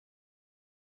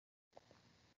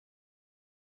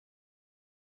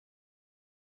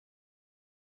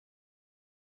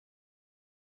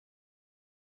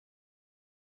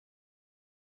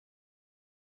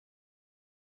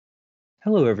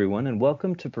Hello, everyone, and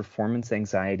welcome to Performance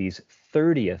Anxiety's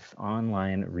 30th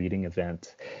online reading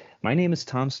event. My name is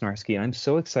Tom Snarsky, and I'm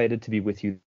so excited to be with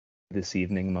you this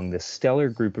evening among this stellar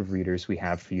group of readers we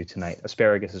have for you tonight.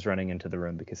 Asparagus is running into the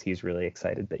room because he's really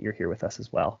excited that you're here with us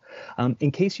as well. In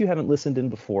case you haven't listened in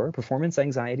before, Performance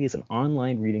Anxiety is an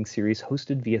online reading series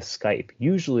hosted via Skype,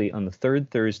 usually on the third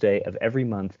Thursday of every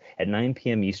month at 9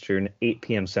 p.m. Eastern, 8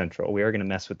 p.m. Central. We are going to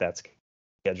mess with that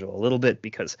schedule a little bit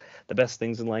because the best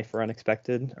things in life are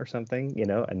unexpected or something,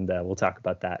 and we'll talk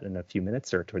about that in a few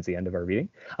minutes or towards the end of our reading.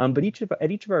 But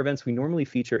at each of our events, we normally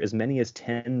feature as many as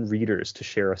 10 readers to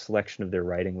share a selection of their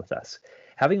writing with us.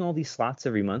 Having all these slots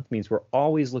every month means we're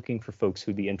always looking for folks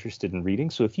who'd be interested in reading.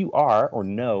 So if you are or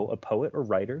know a poet or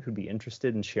writer who'd be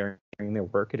interested in sharing their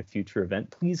work at a future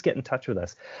event, please get in touch with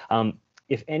us.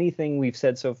 If anything we've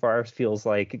said so far feels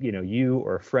like you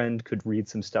or a friend could read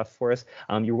some stuff for us,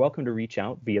 you're welcome to reach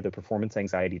out via the Performance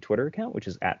Anxiety Twitter account, which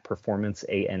is at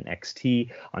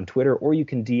performanceanxt on Twitter, or you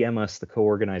can DM us, the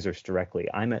co-organizers, directly.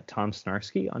 I'm at Tom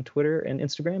Snarsky on Twitter and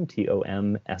Instagram,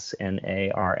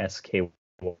 TOMSNARSKY.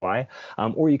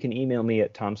 Or you can email me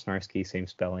at tomsnarsky, same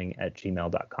spelling, at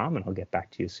gmail.com, and I'll get back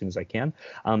to you as soon as I can.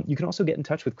 You can also get in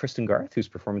touch with Kristin Garth, who's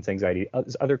Performance Anxiety's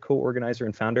other co-organizer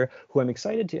and founder, who I'm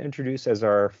excited to introduce as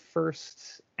our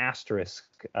first asterisk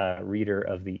reader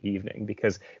of the evening,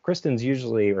 because Kristin's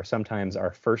usually or sometimes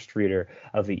our first reader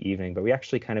of the evening, but we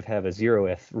actually kind of have a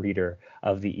 0th reader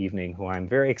of the evening who I'm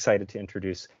very excited to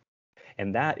introduce,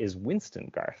 and that is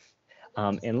Winston Garth.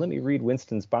 And let me read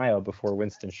Winston's bio before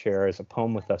Winston shares a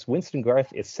poem with us. Winston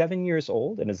Garth is 7 years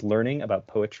old and is learning about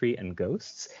poetry and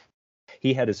ghosts.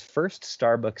 He had his first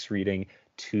Starbucks reading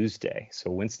Tuesday.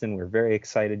 So Winston, we're very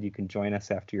excited you can join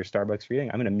us after your Starbucks reading.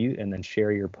 I'm going to mute and then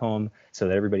share your poem so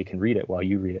that everybody can read it while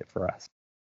you read it for us.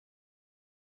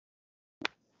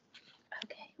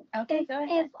 Okay, go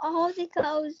ahead. If all the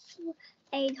ghosts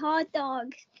ate hot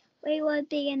dogs, we would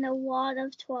be in a lot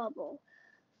of trouble.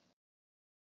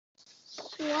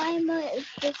 Slimer is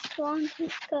the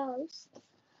strongest ghost.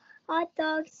 Hot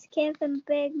dogs give him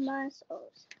big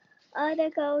muscles. Other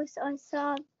ghosts are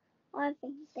soft,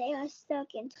 loving. They are stuck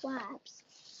in traps.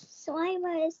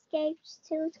 Slimer escapes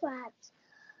 2 traps.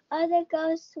 Other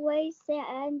ghosts waste their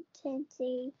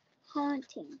energy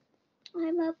haunting.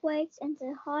 Slimer breaks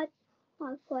into hot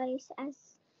place as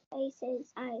soon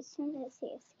as he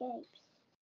escapes.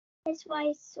 That's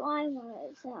why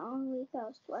Slimer is the only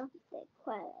ghost worth the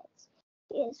credits.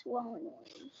 He is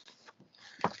lonely.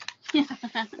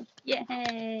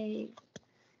 Yay!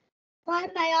 Why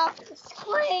am I off to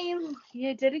scream?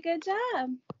 You did a good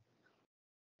job.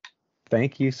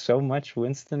 Thank you so much,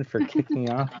 Winston, for kicking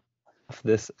off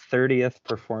this 30th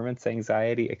Performance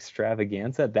Anxiety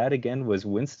extravaganza. That again was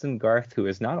Winston Garth, who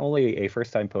is not only a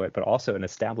first-time poet but also an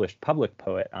established public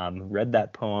poet. Read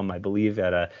that poem, I believe,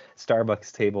 at a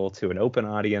Starbucks table to an open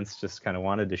audience. Just kind of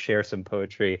wanted to share some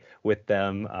poetry with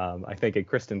them. I think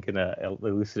Kristin can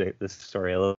elucidate this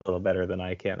story a little better than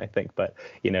I can, I think. But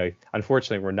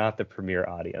unfortunately, we're not the premier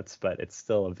audience, but it's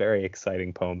still a very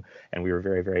exciting poem, and we were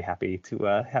very, very happy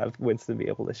to have Winston be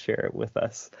able to share it with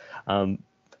us.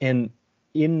 And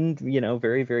in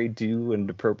very, very due and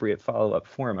appropriate follow-up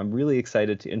form, I'm really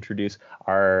excited to introduce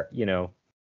our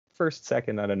first,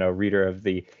 second, reader of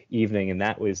the evening, and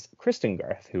that was Kristin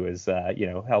Garth, who is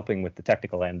helping with the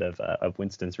technical end of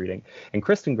Winston's reading. And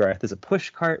Kristin Garth is a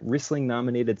Pushcart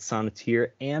Rissling-nominated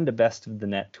sonneteer and a Best of the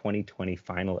Net 2020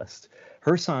 finalist.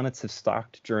 Her sonnets have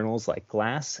stalked journals like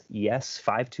Glass, Yes,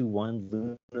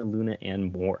 521, Luna,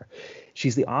 and more.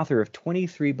 She's the author of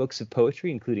 23 books of poetry,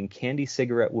 including Candy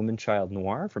Cigarette Woman Child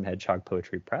Noir from Hedgehog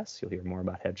Poetry Press. You'll hear more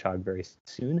about Hedgehog very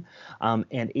soon.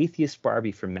 And Atheist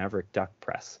Barbie from Maverick Duck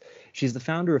Press. She's the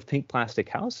founder of Pink Plastic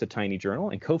House, a tiny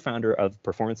journal, and co-founder of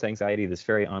Performance Anxiety, this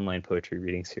very online poetry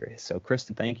reading series. So,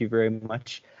 Kristin, thank you very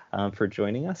much for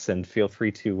joining us, and feel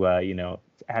free to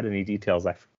add any details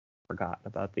I forgot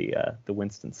about the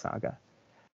Winston saga.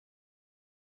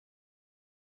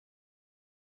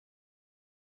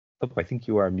 Oh, I think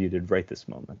you are muted right this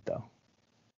moment, though.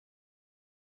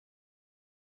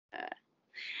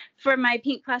 For my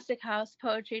Pink Plastic House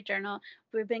poetry journal,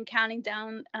 we've been counting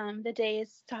down the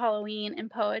days to Halloween in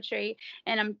poetry,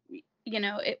 and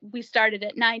we started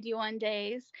at 91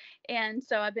 days, and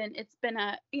so it's been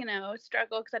a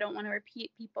struggle because I don't want to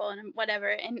repeat people and whatever.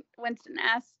 And Winston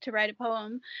asked to write a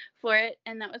poem for it,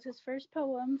 and that was his first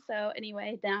poem. So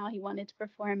anyway, now he wanted to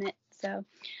perform it. So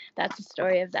that's the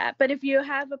story of that. But if you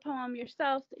have a poem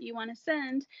yourself that you want to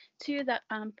send to the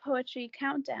poetry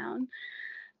countdown,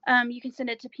 you can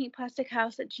send it to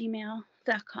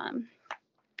pinkplastichouse@gmail.com.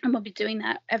 And we'll be doing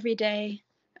that every day.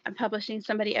 I'm publishing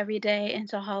somebody every day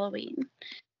until Halloween.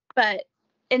 But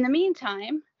in the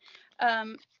meantime,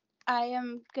 I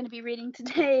am going to be reading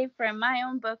today from my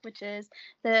own book, which is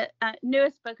the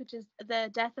newest book, which is The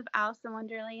Death of Alice in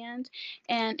Wonderland.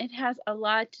 And it has a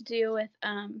lot to do with,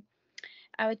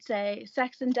 I would say,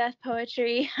 sex and death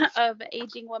poetry of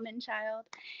aging woman child.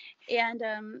 And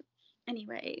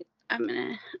anyway, I'm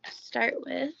going to start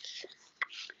with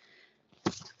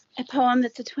a poem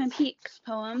that's a Twin Peaks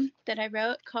poem that I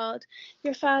wrote called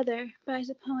Your Father Buys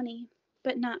a Pony,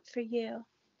 But Not for You,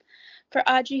 for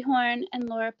Audrey Horne and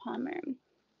Laura Palmer.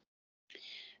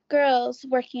 Girls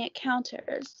working at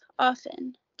counters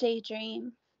often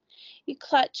daydream. You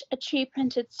clutch a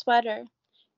tree-printed sweater,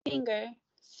 finger,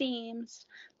 seams,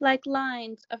 like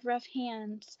lines of rough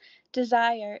hands.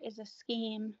 Desire is a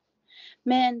scheme.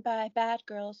 Men buy bad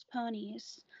girls'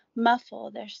 ponies,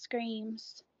 muffle their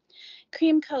screams.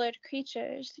 Cream-colored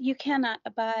creatures you cannot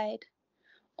abide.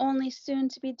 Only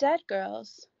soon-to-be dead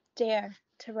girls dare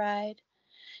to ride.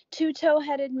 Two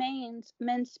tow-headed manes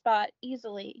men spot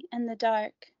easily in the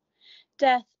dark.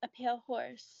 Death, a pale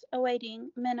horse, awaiting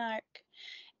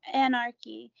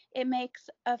anarchy. It makes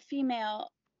a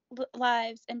female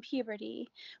lives in puberty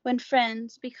when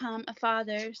friends become a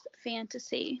father's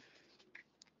fantasy.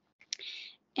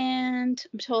 And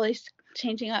I'm totally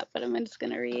changing up, but I'm just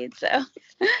going to read. So,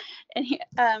 and here,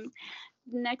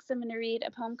 next I'm going to read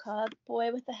a poem called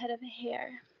Boy with the Head of a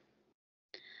Hare.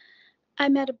 I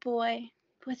met a boy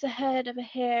with the head of a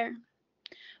hare,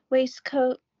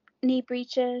 waistcoat, knee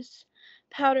breeches,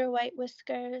 powder white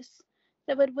whiskers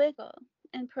that would wiggle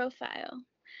in profile,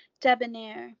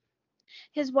 debonair.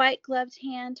 His white gloved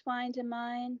hand twined in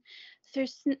mine. Through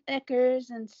snickers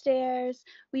and stares,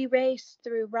 we raced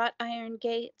through wrought iron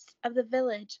gates of the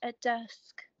village at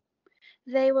dusk.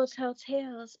 They will tell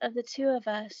tales of the two of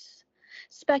us,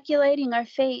 speculating our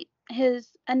fate, his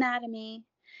anatomy,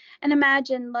 an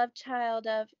imagined love child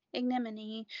of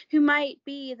ignominy, who might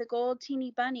be the gold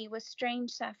teeny bunny with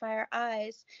strange sapphire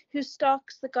eyes, who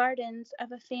stalks the gardens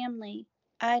of a family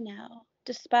I now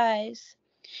despise.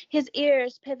 His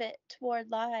ears pivot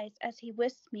toward lies as he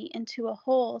whisks me into a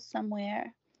hole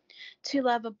somewhere to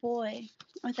love a boy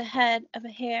with the head of a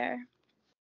hare.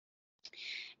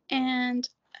 And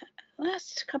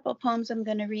last couple poems I'm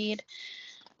going to read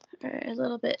are a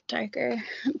little bit darker,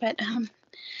 but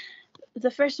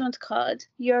the first one's called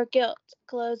Your Guilt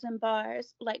Glows in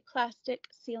Bars Like Plastic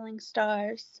Ceiling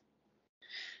Stars.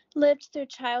 Lived through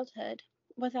childhood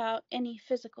without any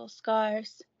physical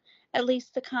scars, at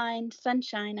least the kind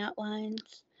sunshine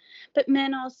outlines. But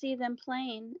men all see them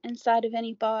plain inside of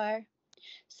any bar.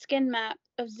 Skin map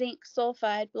of zinc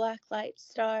sulfide blacklight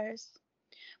stars.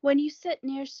 When you sit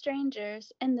near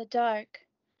strangers in the dark,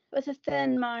 with the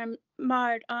thin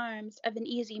marred arms of an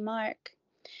easy mark,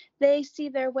 they see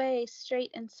their way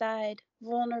straight inside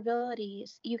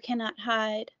vulnerabilities you cannot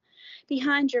hide.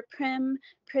 Behind your prim,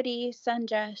 pretty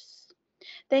sundress,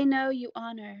 they know you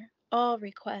honor all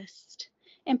request.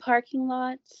 In parking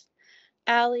lots,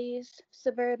 alleys,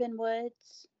 suburban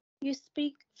woods, you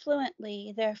speak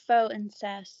fluently their faux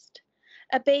incest.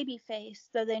 A baby face,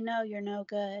 though they know you're no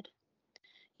good.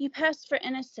 You pass for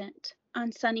innocent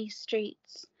on sunny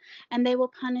streets, and they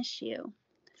will punish you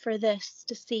for this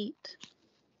deceit.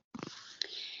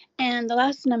 And the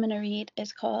last one I'm going to read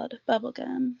is called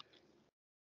Bubblegum.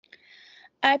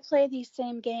 I play these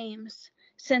same games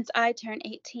since I turned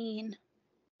 18.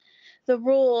 The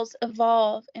rules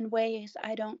evolve in ways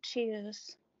I don't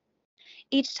choose.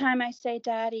 Each time I say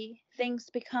daddy,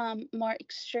 things become more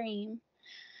extreme.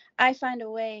 I find a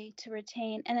way to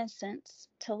retain innocence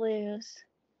to lose.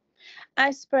 I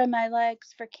spread my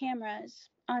legs for cameras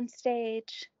on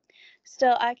stage.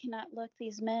 Still, I cannot look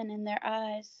these men in their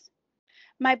eyes.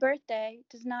 My birthday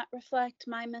does not reflect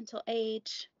my mental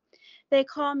age. They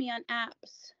call me on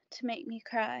apps to make me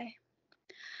cry.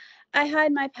 I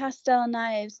hide my pastel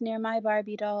knives near my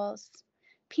Barbie dolls.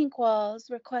 Pink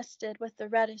walls requested with the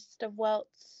reddest of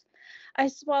welts. I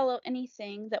swallow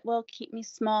anything that will keep me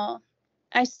small.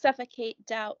 I suffocate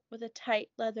doubt with a tight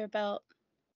leather belt.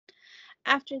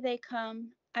 After they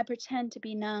come, I pretend to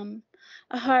be numb,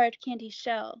 a hard candy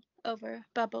shell over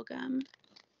bubblegum.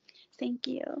 Thank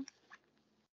you.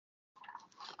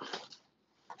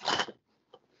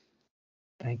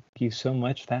 Thank you so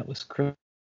much. That was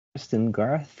Kristin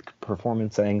Garth,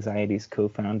 Performance Anxiety's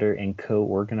co-founder and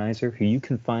co-organizer, who you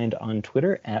can find on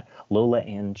Twitter at Lola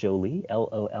and Jolie,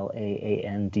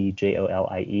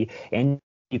 LOLAANDJOLIE, and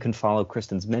you can follow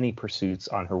Kristin's many pursuits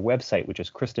on her website, which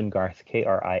is Kristin Garth,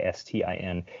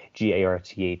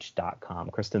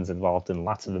 KristinGarth.com. Kristin's involved in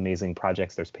lots of amazing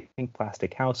projects. There's Pink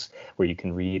Plastic House, where you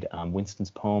can read Winston's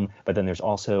poem, but then there's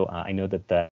also, I know that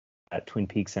the Twin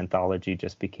Peaks anthology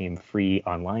just became free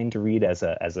online to read as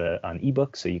an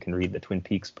ebook, so you can read the Twin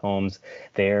Peaks poems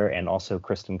there. And also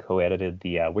Kristin co-edited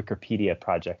the Wikipedia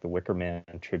project, the Wicker Man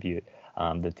tribute,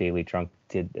 that Daily Drunk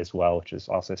did as well, which is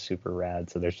also super rad.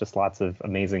 So there's just lots of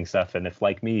amazing stuff. And if,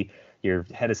 like me, your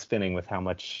head is spinning with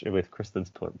with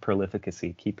Kristin's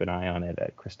prolificacy, keep an eye on it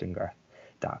at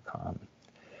kristingarth.com.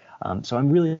 So I'm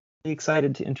really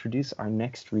excited to introduce our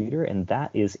next reader, and that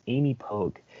is Amy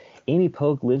Poague. Amy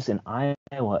Poague lives in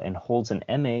Iowa and holds an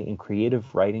MA in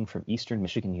creative writing from Eastern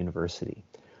Michigan University.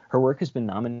 Her work has been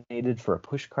nominated for a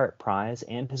Pushcart Prize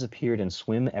and has appeared in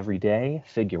Swim Every Day,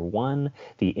 Figure One,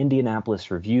 the Indianapolis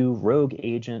Review, Rogue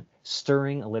Agent,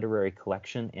 Stirring, a Literary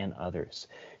Collection, and others.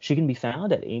 She can be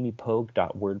found at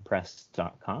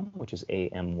amypoague.wordpress.com, which is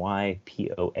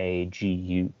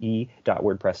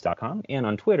amypoague.wordpress.com, and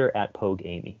on Twitter at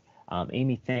PoagueAmy.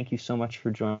 Amy, thank you so much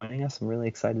for joining us. I'm really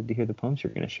excited to hear the poems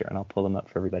you're going to share, and I'll pull them up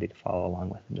for everybody to follow along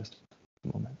with in just a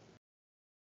moment.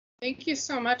 Thank you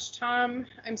so much, Tom.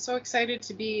 I'm so excited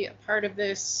to be a part of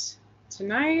this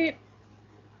tonight.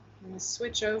 I'm going to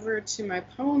switch over to my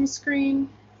poem screen.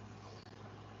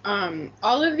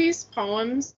 All of these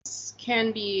poems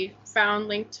can be found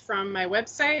linked from my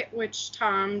website, which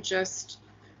Tom just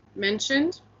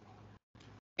mentioned.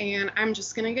 And I'm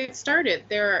just going to get started.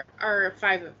 There are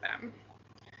 5 of them.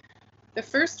 The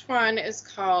first one is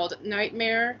called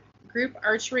Nightmare, Group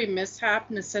Archery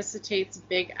Mishap Necessitates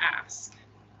Big Ask.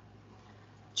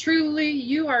 Truly,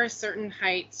 you are a certain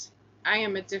height. I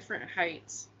am a different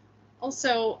height.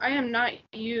 Also, I am not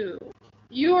you.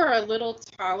 You are a little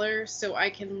taller, so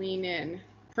I can lean in.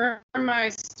 For my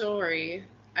story,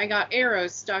 I got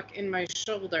arrows stuck in my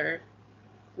shoulder.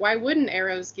 Why wouldn't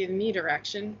arrows give me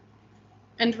direction?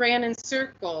 And ran in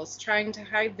circles, trying to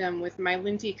hide them with my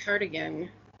linty cardigan.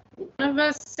 One of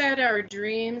us said our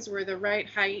dreams were the right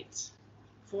height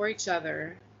for each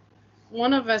other.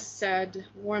 One of us said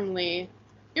warmly,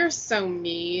 "You're so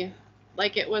me,"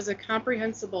 like it was a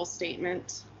comprehensible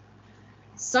statement.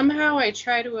 Somehow I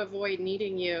try to avoid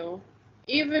needing you,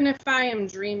 even if I am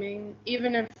dreaming,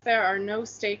 even if there are no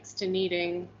stakes to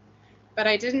needing. But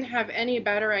I didn't have any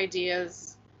better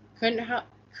ideas,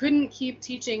 couldn't keep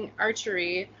teaching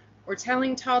archery or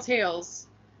telling tall tales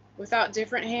without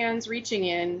different hands reaching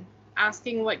in,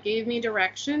 asking what gave me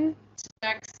direction to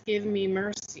next give me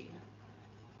mercy.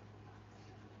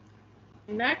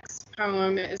 The next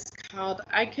poem is called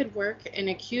I Could Work in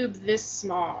a Cube This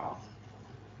Small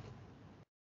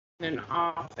in an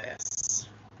Office.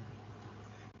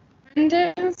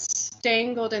 Pendants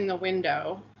dangled in the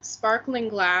window, sparkling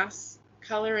glass,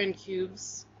 color in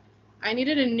cubes. I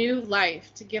needed a new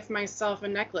life to give myself a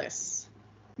necklace.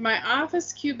 My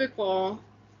office cubicle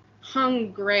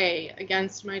hung gray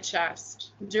against my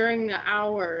chest. During the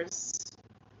hours,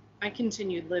 I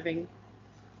continued living,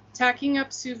 tacking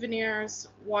up souvenirs,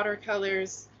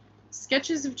 watercolors,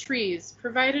 sketches of trees,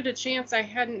 provided a chance I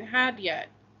hadn't had yet,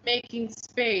 making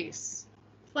space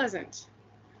pleasant.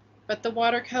 But the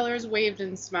watercolors waved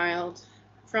and smiled.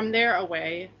 From there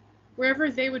away, wherever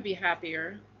they would be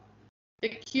happier. The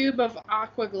cube of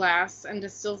aqua glass and a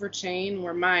silver chain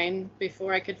were mine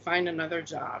before I could find another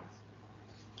job.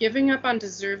 Giving up on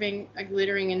deserving a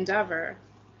glittering endeavor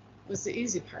was the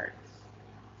easy part.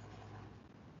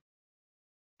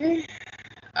 Okay.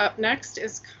 Up next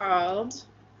is called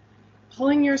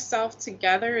Pulling Yourself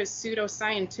Together is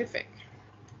Pseudoscientific.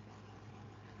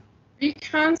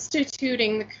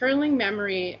 Reconstituting the curling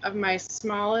memory of my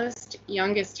smallest,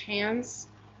 youngest hands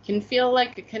can feel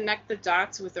like a connect the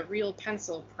dots with a real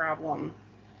pencil problem.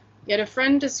 Yet a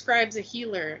friend describes a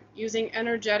healer using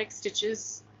energetic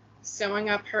stitches, sewing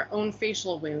up her own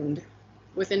facial wound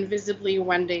with invisibly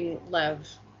wending love.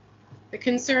 The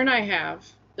concern I have,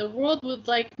 the world would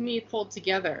like me pulled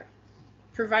together,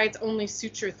 provides only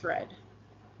suture thread.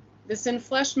 This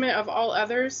enfleshment of all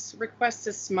others requests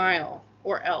a smile,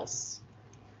 or else.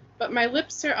 But my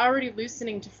lips are already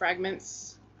loosening to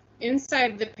fragments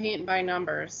inside the paint by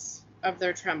numbers of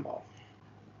their tremble.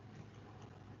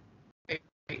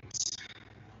 Great.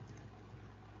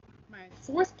 My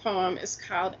fourth poem is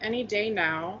called Any Day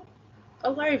Now,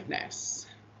 Aliveness.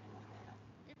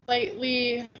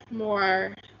 Slightly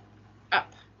more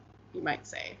up, you might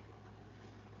say.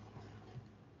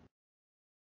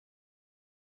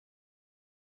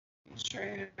 Make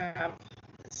sure I have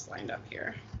this lined up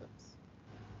here. Oops.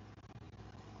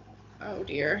 Oh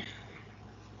dear.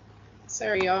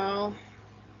 Sorry, y'all.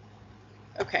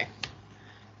 Okay.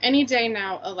 Any day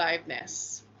now,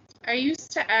 aliveness. I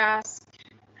used to ask,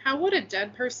 how would a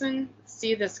dead person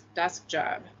see this desk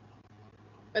job?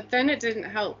 But then it didn't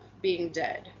help being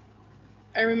dead.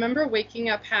 I remember waking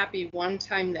up happy one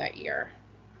time that year.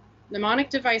 Mnemonic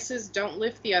devices don't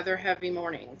lift the other heavy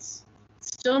mornings.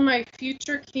 Still, my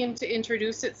future came to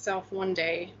introduce itself one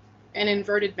day, an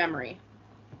inverted memory.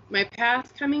 My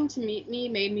path coming to meet me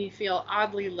made me feel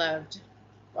oddly loved,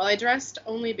 while I dressed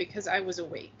only because I was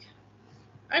awake.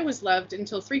 I was loved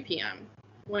until 3 p.m.,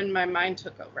 when my mind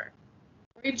took over.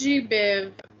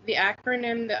 RIGI-BIV, the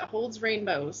acronym that holds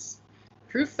rainbows,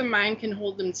 proof the mind can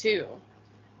hold them too.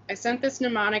 I sent this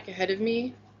mnemonic ahead of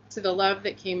me to the love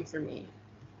that came for me.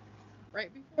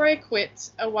 Right before I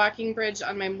quit, a walking bridge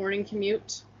on my morning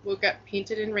commute woke up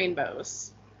painted in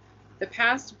rainbows. The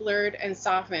past blurred and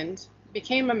softened,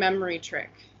 became a memory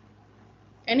trick.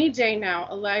 Any day now,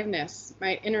 aliveness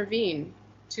might intervene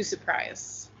to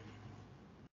surprise.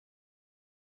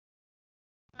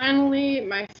 Finally,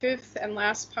 my fifth and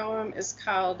last poem is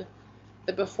called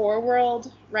The Before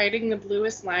World, Writing the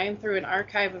Bluest Line Through an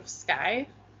Archive of Sky,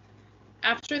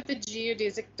 after the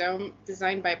geodesic dome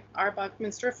designed by R.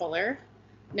 Buckminster Fuller,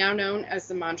 now known as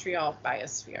the Montreal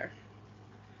Biosphere.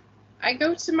 I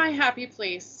go to my happy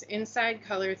place inside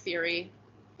color theory,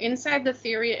 inside the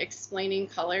theory explaining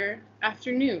color,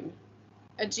 afternoon,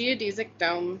 a geodesic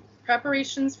dome,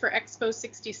 preparations for Expo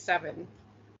 67.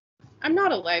 I'm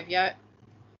not alive yet.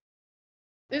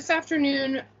 This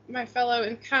afternoon, my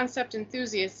fellow concept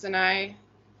enthusiasts and I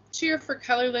cheer for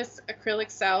colorless acrylic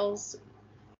cells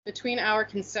between our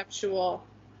conceptual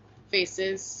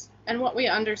faces and what we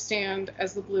understand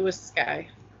as the bluest sky.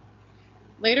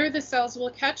 Later, the cells will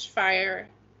catch fire.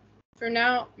 For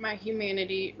now, my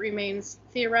humanity remains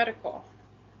theoretical.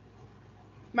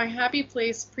 My happy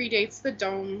place predates the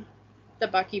dome, the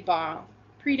buckyball,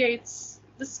 predates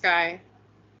the sky.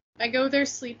 I go there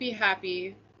sleepy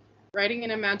happy, writing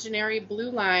an imaginary blue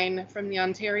line from the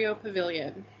Ontario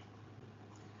Pavilion.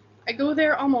 I go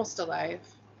there almost alive.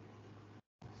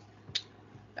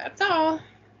 That's all.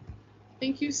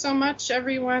 Thank you so much,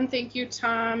 everyone. Thank you,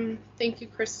 Tom. Thank you,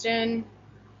 Kristin.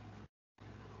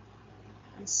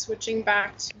 I'm switching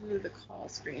back to the call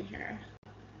screen here.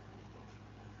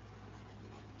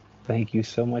 Thank you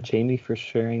so much, Amy, for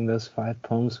sharing those 5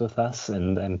 poems with us.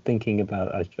 And I'm thinking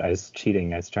about, I was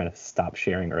cheating. I was trying to stop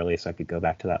sharing early so I could go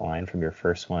back to that line from your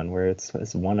first one where it's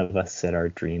one of us said our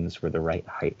dreams were the right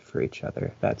height for each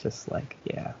other. That just like,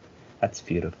 yeah, that's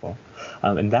beautiful.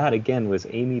 And that, again, was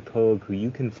Amy Poague, who you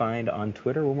can find on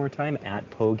Twitter one more time, at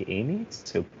Poague Amy.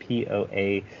 So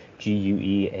Poagueamy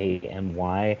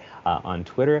on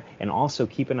Twitter. And also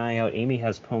keep an eye out. Amy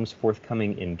has poems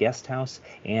forthcoming in Guest House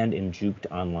and in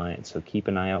Juked Online. So keep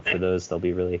an eye out for those. They'll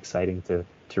be really exciting to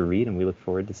read, and we look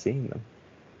forward to seeing them.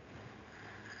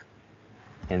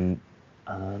 And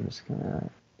I'm just gonna,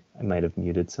 I might have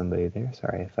muted somebody there.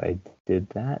 Sorry if I did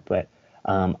that, but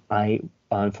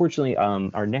unfortunately,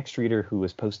 our next reader who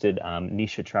was posted,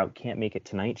 Nisha Trout, can't make it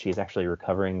tonight. She's actually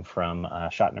recovering from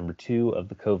shot number 2 of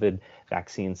the COVID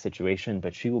vaccine situation,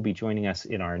 but she will be joining us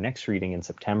in our next reading in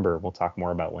September. We'll talk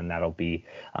more about when that'll be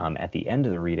at the end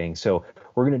of the reading. So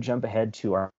we're going to jump ahead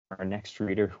to our next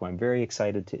reader, who I'm very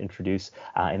excited to introduce,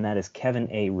 and that is Kevin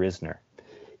A. Risner.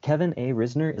 Kevin A.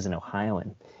 Risner is an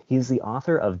Ohioan. He is the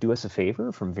author of Do Us a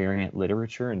Favor from Variant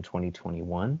Literature in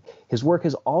 2021. His work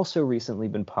has also recently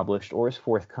been published or is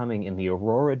forthcoming in the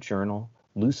Aurora Journal,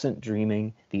 Lucent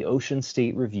Dreaming, the Ocean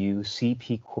State Review,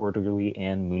 CP Quarterly,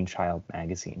 and Moonchild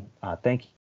Magazine. Thank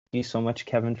you so much,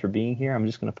 Kevin, for being here. I'm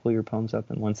just going to pull your poems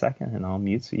up in 1 second, and I'll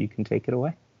mute so you can take it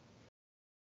away.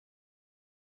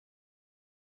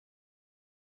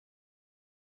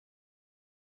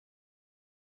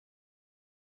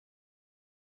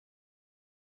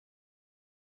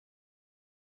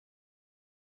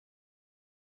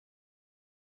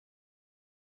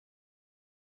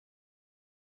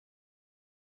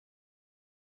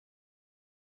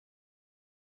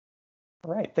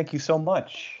 All right, thank you so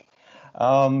much.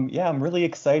 Yeah, I'm really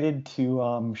excited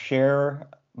to share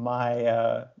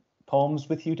my poems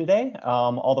with you today.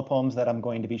 All the poems that I'm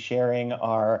going to be sharing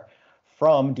are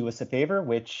from Do Us a Favor,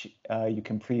 which you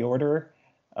can pre-order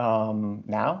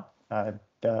now.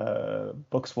 The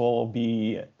books will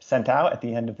be sent out at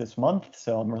the end of this month,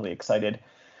 so I'm really excited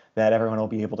that everyone will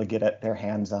be able to get their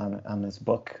hands on this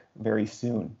book very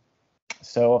soon.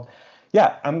 So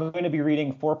yeah, I'm going to be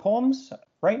reading 4 poems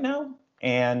right now.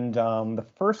 And the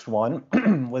first one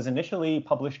was initially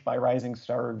published by Rising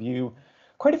Star Review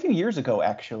quite a few years ago,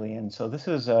 actually. And so this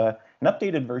is an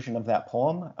updated version of that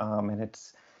poem, and it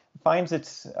finds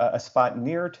its a spot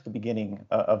near to the beginning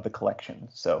of the collection.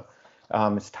 So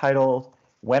it's titled,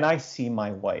 When I See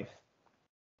My Wife.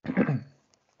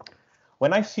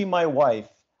 When I see my wife,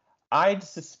 eyed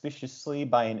suspiciously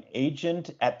by an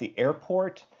agent at the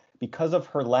airport, because of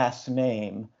her last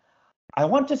name. I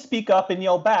want to speak up and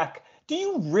yell back, do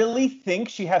you really think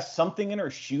she has something in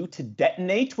her shoe to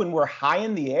detonate when we're high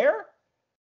in the air?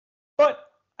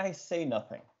 But I say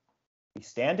nothing. We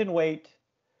stand and wait.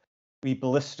 We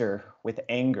blister with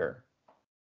anger.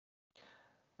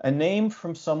 A name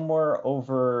from somewhere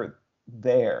over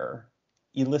there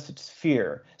elicits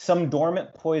fear, some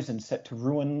dormant poison set to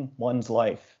ruin one's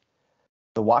life.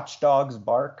 The watchdogs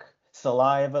bark,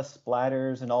 saliva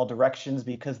splatters in all directions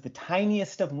because the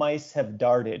tiniest of mice have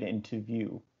darted into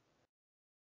view.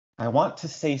 I want to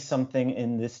say something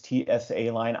in this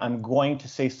TSA line. I'm going to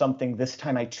say something this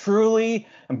time. I truly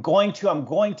am going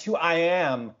to, I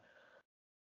am.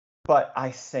 But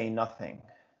I say nothing.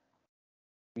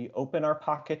 We open our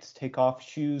pockets, take off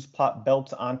shoes, plop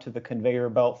belts onto the conveyor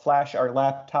belt, flash our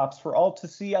laptops for all to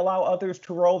see, allow others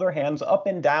to roll their hands up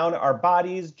and down our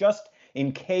bodies just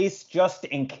in case, just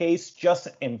in case, just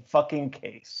in fucking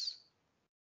case.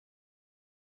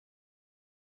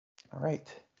 All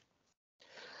right.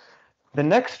 The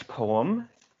next poem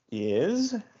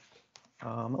is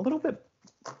a little bit,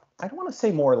 I don't want to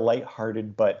say more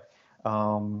lighthearted, but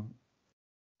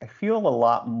I feel a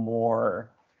lot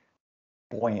more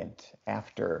buoyant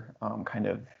after kind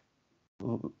of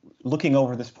looking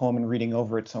over this poem and reading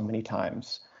over it so many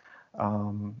times. It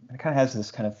kind of has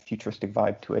this kind of futuristic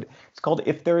vibe to it. It's called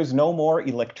If There Is No More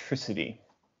Electricity.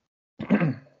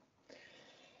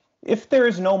 If there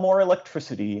is no more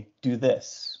electricity, do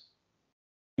this.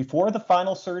 Before the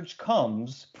final surge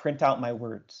comes, print out my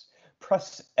words.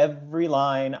 Press every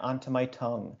line onto my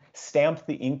tongue. Stamp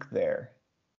the ink there.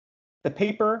 The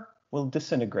paper will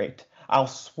disintegrate. I'll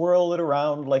swirl it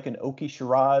around like an oaky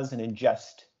Shiraz and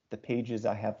ingest the pages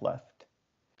I have left.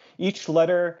 Each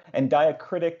letter and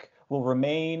diacritic will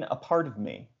remain a part of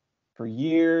me for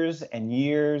years and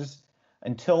years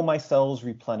until my cells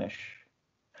replenish.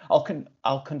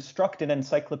 I'll construct an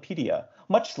encyclopedia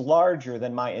much larger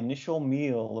than my initial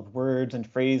meal of words and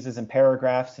phrases and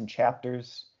paragraphs and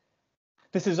chapters.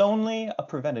 This is only a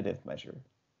preventative measure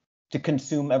to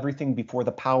consume everything before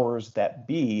the powers that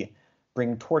be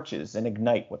bring torches and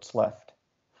ignite what's left,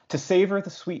 to savor the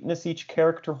sweetness each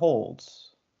character holds,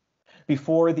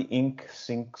 before the ink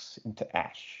sinks into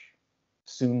ash,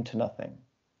 soon to nothing.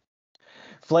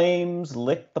 Flames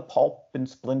lick the pulp and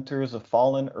splinters of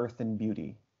fallen earth and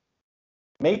beauty.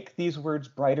 Make these words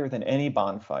brighter than any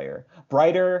bonfire,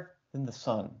 brighter than the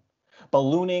sun,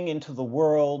 ballooning into the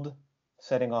world,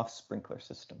 setting off sprinkler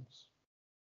systems.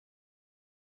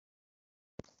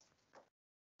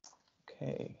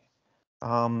 Okay.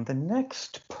 The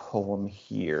next poem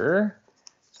here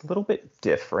is a little bit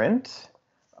different.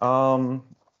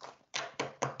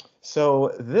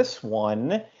 So this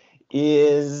one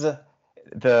is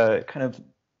the kind of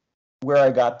where I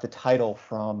got the title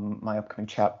from my upcoming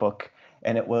chapbook,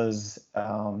 and it was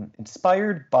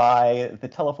inspired by the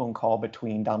telephone call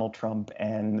between Donald Trump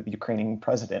and the Ukrainian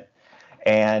president.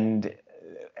 And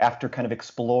after kind of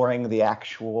exploring the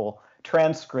actual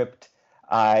transcript,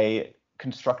 I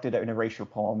constructed an erasure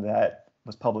poem that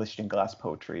was published in Glass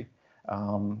Poetry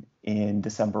in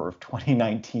December of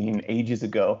 2019, ages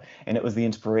ago, and it was the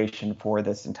inspiration for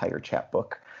this entire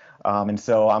chapbook. And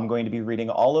so I'm going to be reading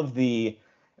all of the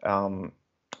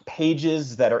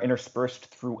pages that are interspersed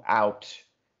throughout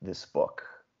this book.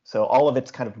 So all of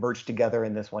it's kind of merged together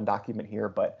in this one document here,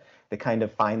 but they kind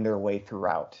of find their way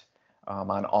throughout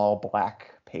on all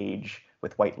black page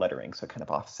with white lettering, so it kind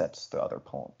of offsets the other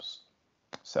poems.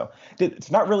 So it's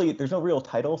not really, there's no real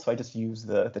title, so I just use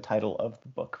the title of the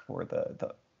book for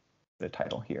the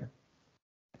title here.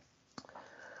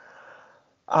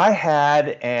 I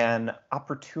had an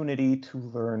opportunity to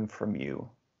learn from you.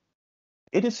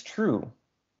 It is true,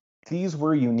 these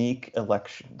were unique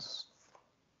elections.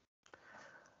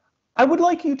 I would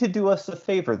like you to do us a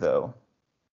favor, though.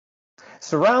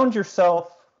 Surround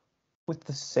yourself with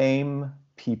the same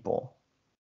people.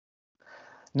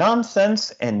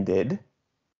 Nonsense ended.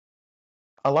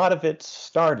 A lot of it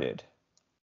started.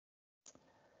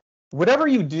 Whatever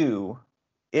you do,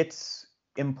 it's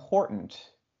important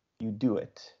you do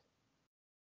it.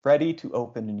 Ready to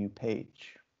open a new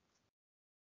page.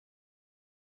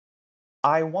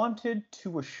 I wanted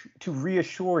to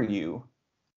reassure you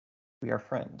we are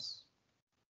friends.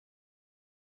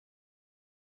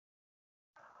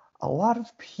 A lot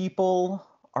of people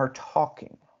are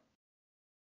talking.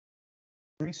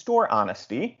 Restore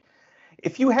honesty.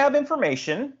 If you have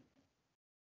information,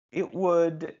 it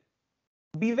would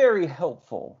be very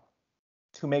helpful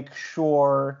to make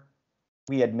sure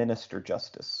we administer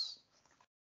justice.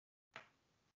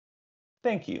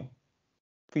 Thank you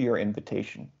for your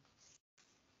invitation.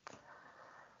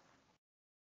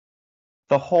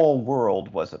 The whole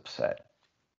world was upset.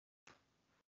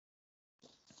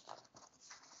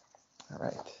 All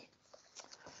right.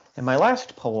 And my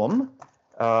last poem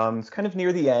is kind of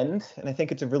near the end, and I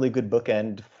think it's a really good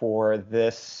bookend for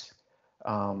this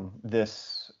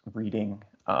this reading.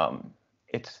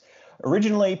 It's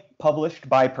originally published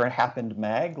by Perhappened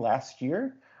Mag last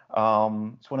year.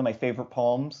 It's one of my favorite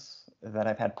poems that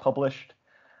I've had published.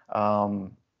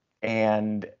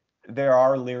 And there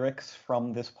are lyrics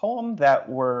from this poem that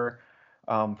were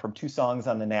from two songs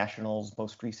on the National's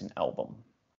most recent album,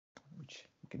 which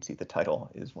you can see the title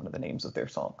is one of the names of their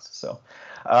songs. So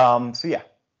yeah,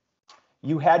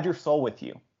 you had your soul with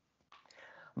you.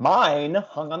 Mine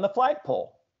hung on the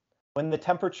flagpole when the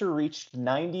temperature reached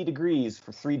 90 degrees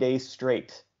for 3 days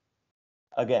straight.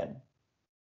 Again.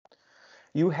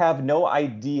 You have no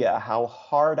idea how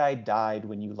hard I died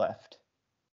when you left.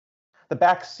 The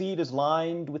back seat is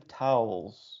lined with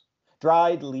towels,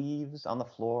 dried leaves on the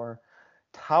floor,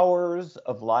 towers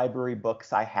of library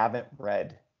books I haven't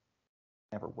read,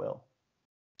 never will.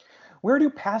 Where do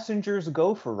passengers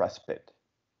go for respite?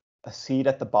 A seat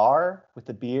at the bar with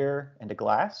a beer and a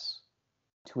glass?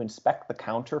 To inspect the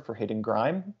counter for hidden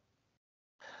grime?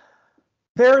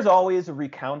 There's always a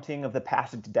recounting of the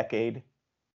past decade,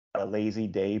 a lazy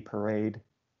day parade,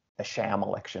 a sham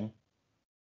election.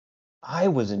 I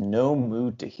was in no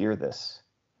mood to hear this.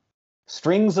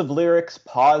 Strings of lyrics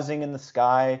pausing in the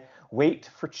sky, wait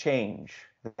for change,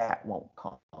 that won't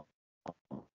come.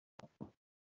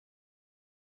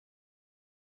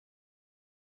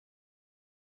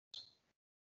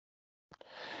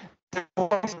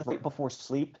 Right before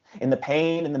sleep, in the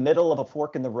pain in the middle of a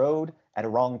fork in the road, at a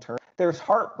wrong turn. There's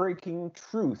heartbreaking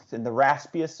truth in the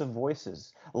raspiest of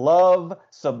voices, love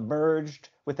submerged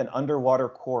with an underwater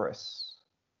chorus.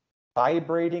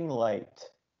 Vibrating light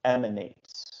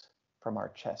emanates from our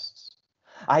chests.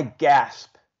 I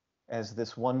gasp as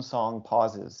this one song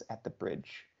pauses at the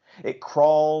bridge. It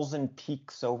crawls and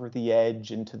peeks over the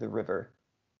edge into the river.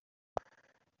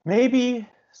 Maybe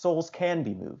souls can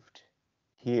be moved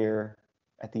here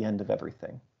at the end of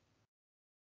everything.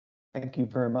 Thank you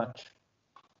very much.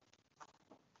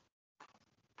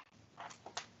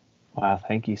 Wow,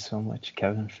 thank you so much,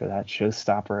 Kevin, for that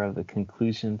showstopper of the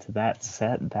conclusion to that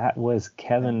set. That was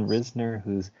Kevin Risner,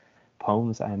 whose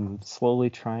poems I'm slowly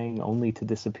trying only to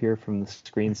disappear from the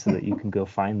screen so that you can go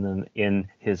find them in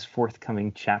his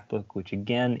forthcoming chapbook, which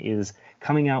again is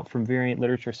coming out from Variant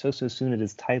Literature so soon. It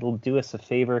is titled Do Us a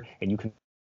Favor, and you can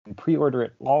pre-order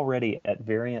it already at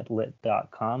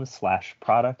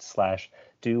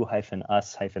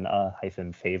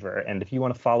variantlit.com/product/do-us-favor. And if you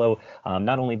want to follow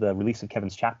not only the release of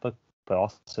Kevin's chapbook, but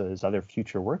also his other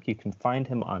future work, you can find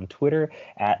him on Twitter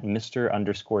at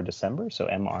Mr_December, so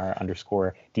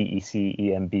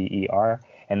MR_DECEMBER,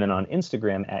 and then on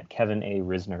Instagram at Kevin A.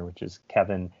 Risner, which is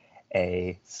Kevin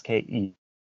A.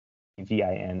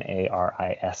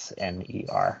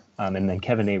 VINARISNER. And then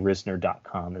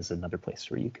KevinARisner.com is another place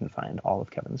where you can find all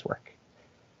of Kevin's work.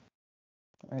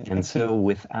 Right, and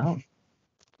so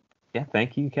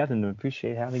thank you, Kevin. I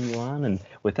appreciate having you on. And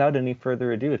without any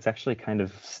further ado, it's actually kind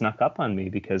of snuck up on me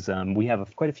because we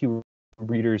have quite a few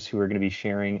readers who are going to be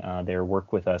sharing their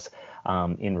work with us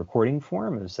in recording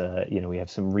form. As we have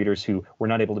some readers who were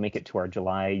not able to make it to our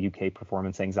July UK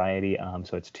performance anxiety,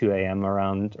 so it's 2 a.m.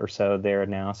 around or so there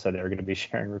now, so they're going to be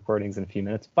sharing recordings in a few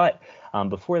minutes. But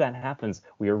before that happens,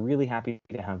 we are really happy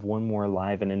to have one more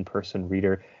live and in-person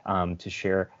reader to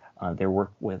share their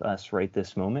work with us right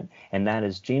this moment, and that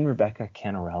is Jane Rebecca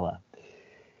Cannarella.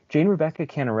 Jane Rebecca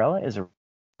Cannarella is a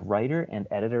writer and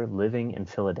editor living in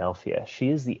Philadelphia. She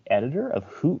is the editor of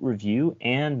Hoot Review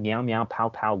and Meow Meow Pow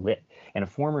Pow Lit, and a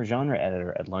former genre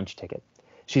editor at Lunch Ticket.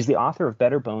 She's the author of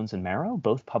Better Bones and Marrow,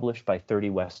 both published by 30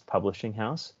 West Publishing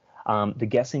House, The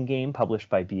Guessing Game, published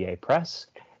by BA Press,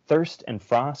 Thirst and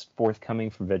Frost, forthcoming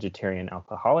from Vegetarian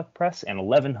Alcoholic Press, and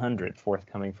 1100,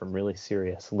 forthcoming from Really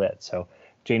Serious Lit. So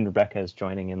Jane Rebecca is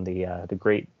joining in the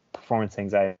great performance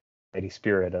anxiety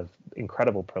spirit of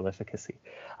incredible prolificacy.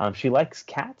 She likes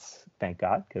cats, thank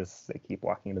God, because they keep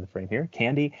walking into the frame here,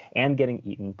 candy, and getting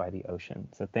eaten by the ocean.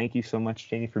 So thank you so much,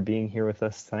 Janie, for being here with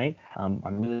us tonight. I'm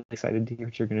really excited to hear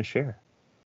what you're going to share.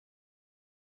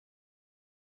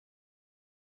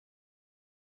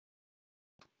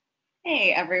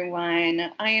 Hey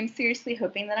everyone, I am seriously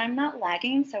hoping that I'm not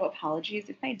lagging, so apologies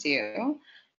if I do.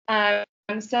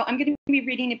 So I'm going to be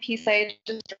reading a piece I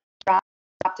just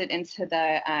dropped it into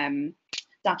the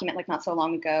document like not so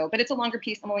long ago, but it's a longer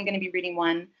piece. I'm only going to be reading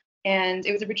one, and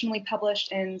it was originally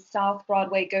published in South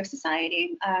Broadway Ghost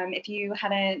Society. If you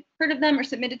haven't heard of them or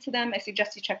submitted to them, I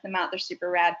suggest you check them out. They're super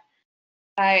rad.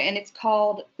 And it's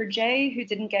called For Jay, Who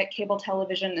Didn't Get Cable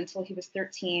Television Until He Was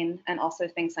 13 and Also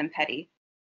Thinks I'm Petty.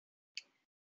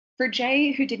 For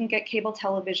Jay, who didn't get cable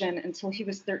television until he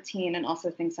was 13 and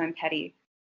also thinks I'm petty,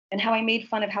 and how I made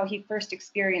fun of how he first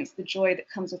experienced the joy that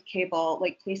comes with cable,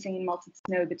 like placing melted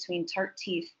snow between tart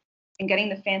teeth and getting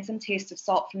the phantom taste of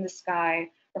salt from the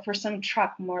sky, or for some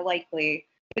truck more likely,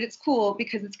 but it's cool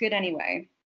because it's good anyway.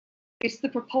 It's the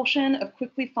propulsion of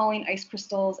quickly falling ice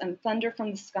crystals and thunder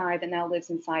from the sky that now lives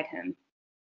inside him.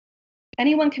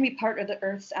 Anyone can be part of the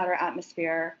Earth's outer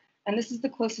atmosphere, and this is the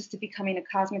closest to becoming a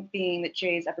cosmic being that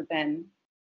Jay's ever been.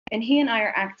 And he and I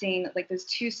are acting like those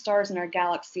two stars in our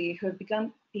galaxy who have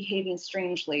begun behaving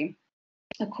strangely,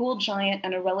 a cool giant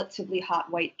and a relatively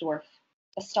hot white dwarf,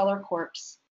 a stellar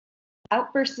corpse.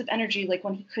 Outbursts of energy like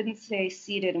when he couldn't stay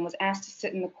seated and was asked to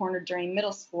sit in the corner during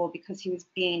middle school because he was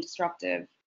being disruptive.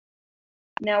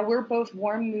 Now we're both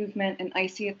warm movement and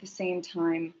icy at the same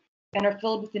time, and are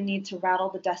filled with the need to rattle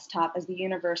the desktop as the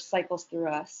universe cycles through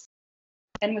us.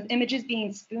 And with images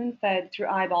being spoon-fed through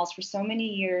eyeballs for so many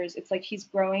years, it's like he's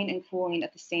growing and cooling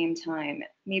at the same time.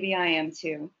 Maybe I am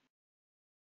too.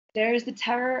 There is the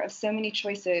terror of so many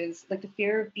choices, like the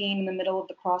fear of being in the middle of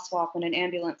the crosswalk when an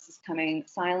ambulance is coming,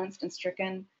 silenced and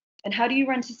stricken. And how do you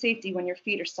run to safety when your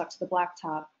feet are stuck to the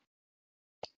blacktop?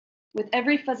 With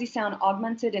every fuzzy sound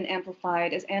augmented and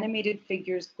amplified as animated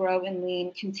figures grow and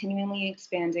lean, continually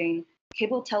expanding,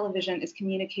 cable television is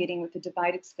communicating with the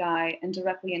divided sky and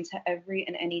directly into every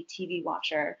and any TV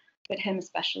watcher, but him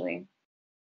especially.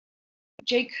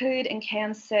 Jay could and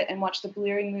can sit and watch the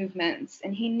bleary movements,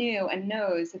 and he knew and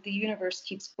knows that the universe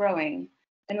keeps growing.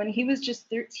 And when he was just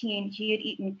 13, he had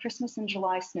eaten Christmas and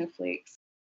July snowflakes,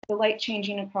 the light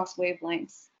changing across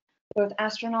wavelengths, both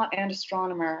astronaut and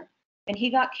astronomer. And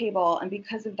he got cable, and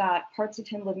because of that, parts of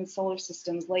him live in solar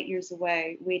systems light years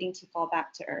away, waiting to fall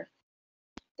back to Earth.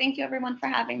 Thank you, everyone, for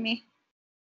having me.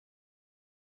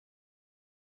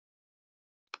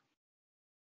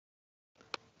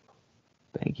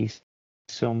 Thank you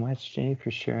so much, Jay,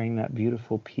 for sharing that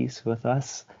beautiful piece with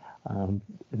us. And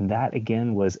that,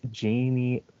 again, was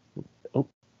Jamie. Oh,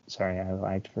 sorry, I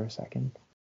lied for a second.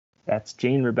 That's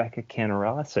Jane Rebecca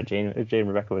Cannarella. So Jane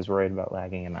Rebecca was worried about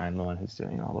lagging, and I'm the one who's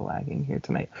doing all the lagging here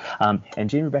tonight. And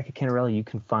Jane Rebecca Cannarella, you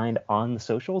can find on the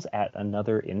socials at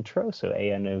Another Intro, so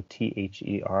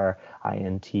ANOTHERINTRO,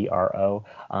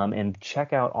 and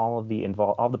check out all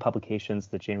the publications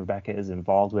that Jane Rebecca is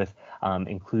involved with,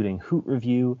 including Hoot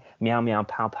Review, Meow Meow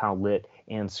Pow Pow Lit,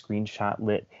 and Screenshot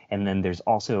Lit. And then there's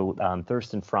also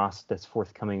Thirst and Frost that's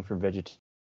forthcoming from Vegetarian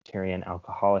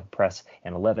Alcoholic Press,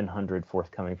 and 1100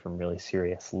 forthcoming from Really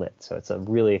Serious Lit. So it's a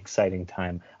really exciting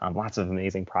time. Lots of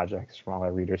amazing projects from all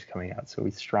our readers coming out. So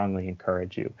we strongly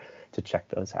encourage you to check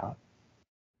those out.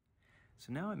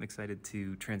 So now I'm excited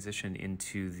to transition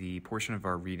into the portion of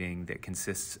our reading that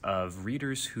consists of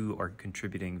readers who are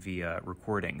contributing via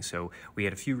recording. So we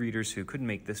had a few readers who couldn't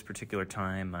make this particular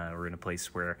time. We're in a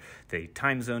place where the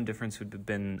time zone difference would have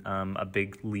been a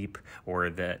big leap,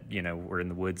 or that, we're in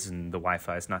the woods and the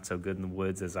Wi-Fi is not so good in the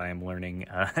woods, as I am learning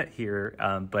here.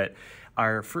 But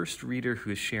our first reader who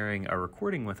is sharing a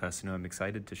recording with us, and who I'm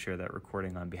excited to share that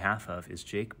recording on behalf of, is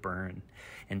Jake Byrne.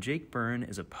 And Jake Byrne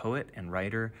is a poet and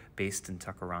writer based in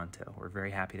Tkaronto. We're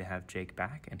very happy to have Jake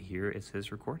back, and here is his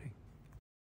recording.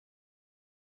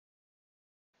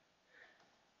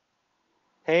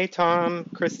 Hey, Tom,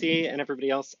 Christy, and everybody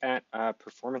else at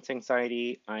Performance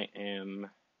Anxiety. I am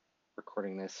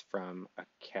recording this from a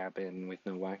cabin with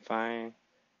no Wi-Fi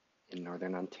in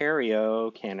Northern Ontario,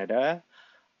 Canada.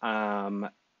 And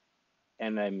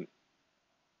I'm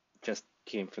just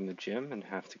came from the gym and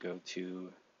have to go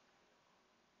to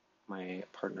my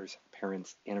partner's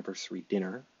parents' anniversary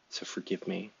dinner. So forgive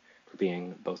me for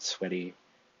being both sweaty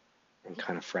and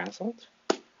kind of frazzled.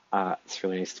 It's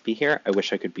really nice to be here. I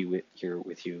wish I could be here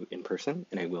with you in person,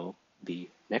 and I will be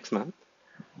next month.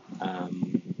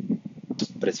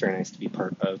 But it's very nice to be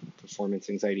part of Performance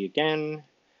Anxiety again.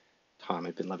 Tom,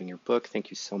 I've been loving your book. Thank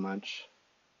you so much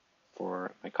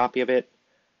for my copy of it.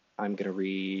 I'm going to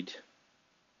read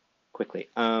quickly.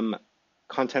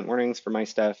 Content warnings for my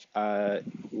stuff.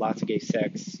 Lots of gay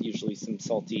sex, usually some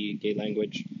salty gay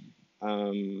language,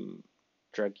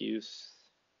 drug use,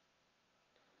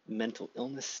 mental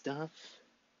illness stuff.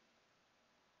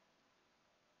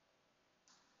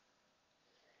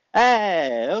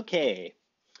 Okay.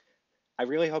 I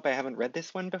really hope I haven't read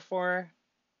this one before.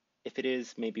 If it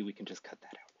is, maybe we can just cut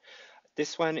that out.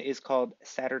 This one is called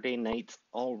Saturday Night's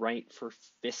All Right for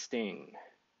Fisting,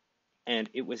 and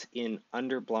it was in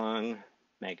Underblong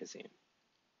magazine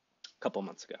a couple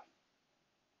months ago.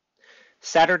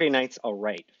 Saturday Night's All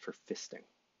Right for Fisting.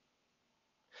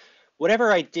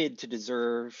 Whatever I did to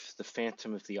deserve the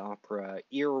Phantom of the Opera,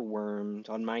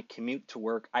 earwormed on my commute to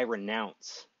work, I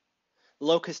renounce.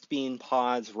 Locust bean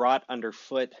pods rot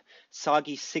underfoot,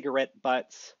 soggy cigarette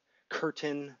butts,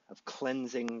 curtain of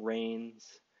cleansing rains,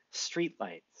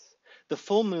 streetlights, the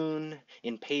full moon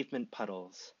in pavement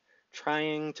puddles,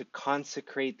 trying to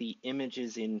consecrate the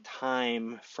images in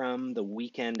time from the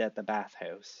weekend at the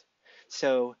bathhouse.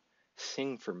 So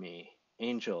sing for me,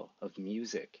 angel of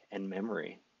music and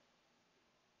memory.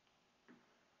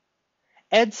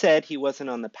 Ed said he wasn't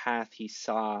on the path he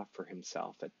saw for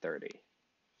himself at 30.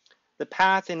 The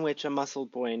path in which a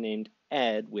muscled boy named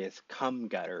Ed with cum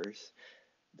gutters,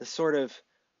 the sort of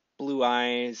blue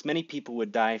eyes many people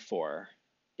would die for,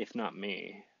 if not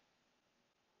me,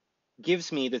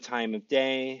 gives me the time of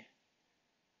day,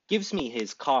 gives me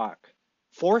his cock,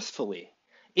 forcefully,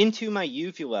 into my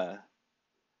uvula.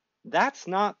 That's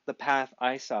not the path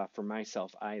I saw for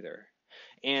myself either,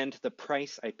 and the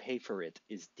price I pay for it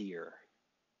is dear.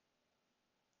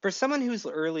 For someone whose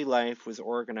early life was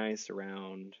organized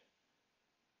around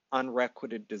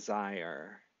unrequited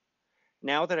desire,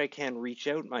 now that I can reach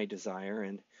out my desire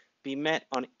and be met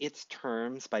on its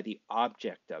terms by the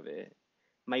object of it,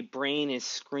 my brain is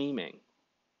screaming.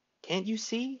 Can't you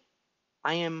see?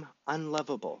 I am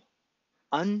unlovable,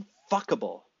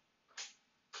 unfuckable.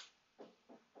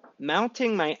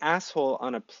 Mounting my asshole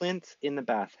on a plinth in the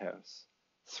bathhouse,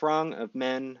 throng of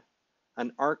men,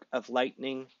 an arc of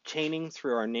lightning chaining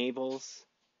through our navels,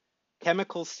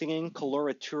 chemicals singing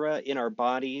coloratura in our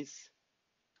bodies.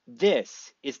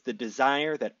 This is the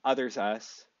desire that others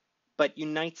us, but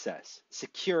unites us,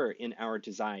 secure in our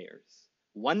desires.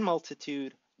 One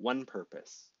multitude, one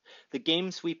purpose. The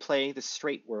games we play, the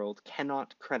straight world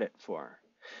cannot credit for.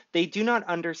 They do not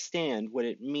understand what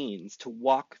it means to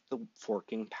walk the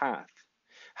forking path.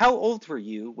 How old were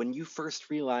you when you first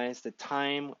realized that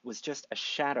time was just a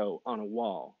shadow on a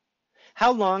wall?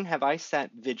 How long have I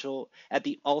sat vigil at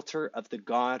the altar of the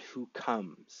God who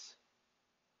comes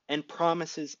and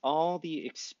promises all the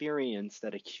experience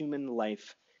that a human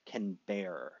life can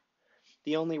bear?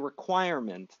 The only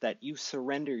requirement that you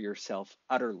surrender yourself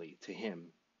utterly to him.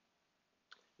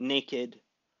 Naked,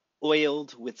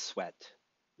 oiled with sweat,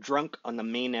 drunk on the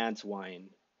Maenad's wine,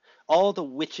 all the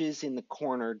witches in the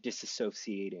corner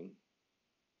disassociating,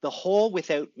 the whole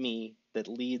without me that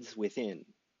leads within,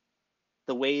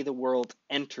 the way the world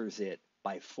enters it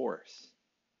by force,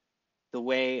 the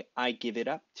way I give it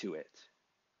up to it,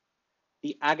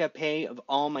 the agape of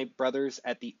all my brothers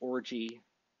at the orgy,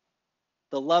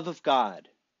 the love of God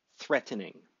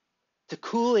threatening to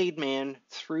Kool-Aid Man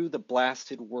through the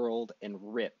blasted world and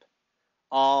rip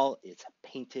all its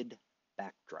painted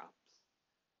backdrops.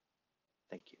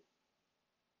 Thank you.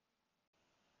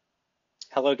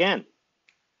 Hello again.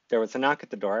 There was a knock at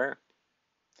the door.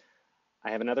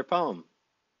 I have another poem.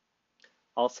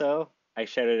 Also, I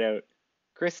shouted out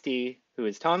Christy, who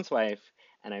is Tom's wife,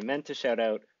 and I meant to shout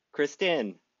out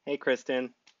Kristin. Hey,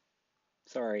 Kristin.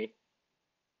 Sorry.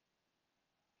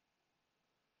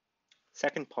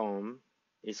 Second poem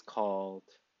is called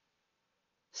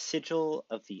Sigil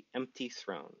of the Empty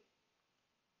Throne.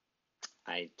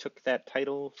 I took that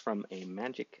title from a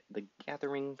Magic the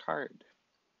Gathering card.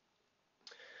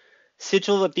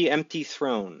 Sigil of the Empty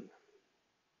Throne.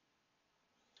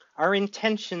 Our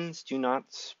intentions do not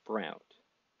sprout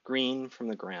green from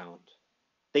the ground.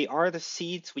 They are the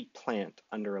seeds we plant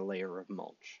under a layer of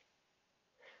mulch.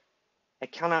 I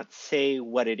cannot say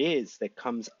what it is that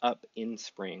comes up in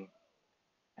spring,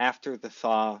 after the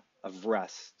thaw of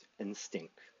rust and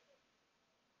stink.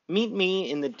 Meet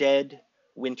me in the dead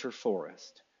winter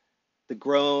forest, the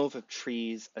grove of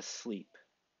trees asleep,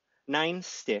 9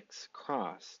 sticks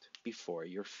crossed before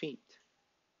your feet.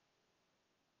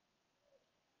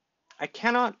 I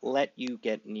cannot let you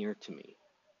get near to me,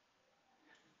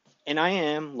 and I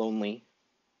am lonely.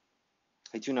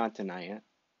 I do not deny it.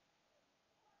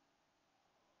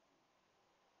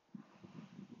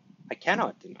 I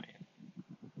cannot deny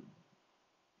it,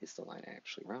 is the line I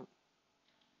actually wrote.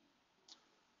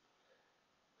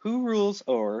 Who rules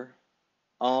o'er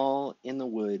all in the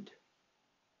wood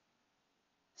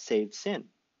save sin?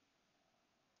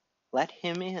 Let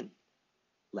him in,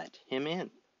 let him in.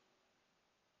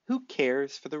 Who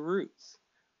cares for the roots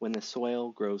when the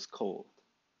soil grows cold?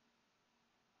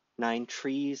 9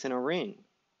 trees in a ring,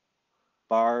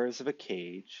 bars of a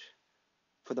cage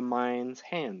for the mind's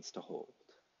hands to hold.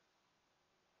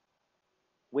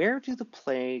 Where do the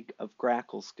plague of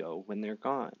grackles go when they're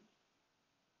gone?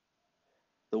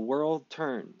 The world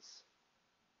turns,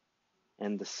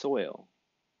 and the soil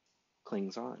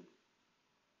clings on.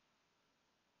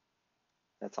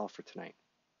 That's all for tonight.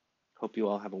 Hope you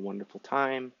all have a wonderful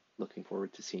time. Looking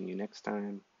forward to seeing you next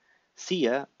time. See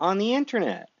ya on the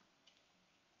internet.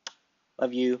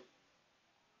 Love you.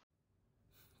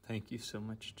 Thank you so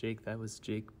much, Jake. That was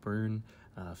Jake Byrne,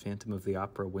 Phantom of the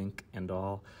Opera, Wink and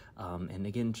all. And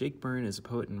again, Jake Byrne is a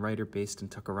poet and writer based in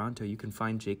Tucaranto. You can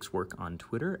find Jake's work on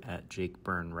Twitter at Jake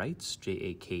Byrne Writes,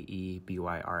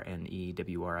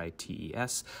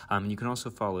 JakeByrnewrites. You can also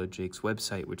follow Jake's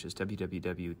website, which is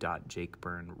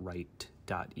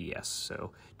www.jakebyrnewrite.es.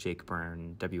 So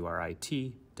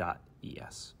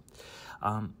jakebyrnewrit.es.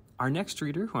 Our next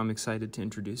reader, who I'm excited to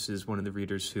introduce, is one of the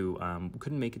readers who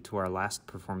couldn't make it to our last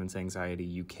Performance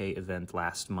Anxiety UK event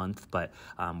last month, but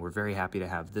we're very happy to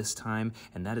have this time,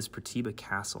 and that is Pratibha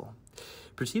Castle.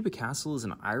 Pratibha Castle is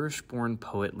an Irish-born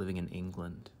poet living in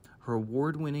England. Her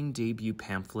award-winning debut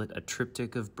pamphlet, A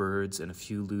Triptych of Birds and a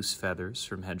Few Loose Feathers,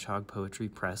 from Hedgehog Poetry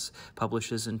Press,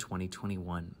 publishes in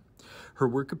 2021. Her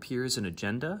work appears in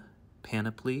Agenda,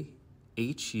 Panoply,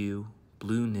 HU,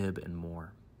 Blue Nib, and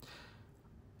more.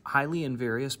 Highly in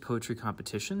various poetry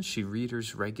competitions, she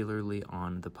readers regularly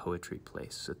on The Poetry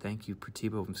Place. So thank you,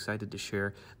 Pratibha. I'm excited to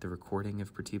share the recording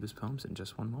of Pratibha's poems in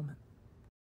just one moment.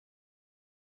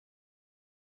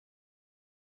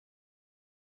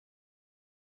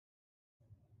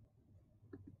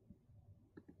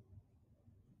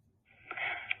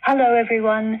 Hello,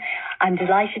 everyone. I'm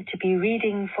delighted to be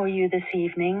reading for you this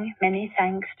evening. Many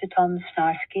thanks to Tom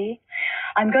Snarsky.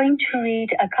 I'm going to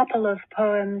read a couple of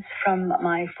poems from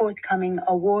my forthcoming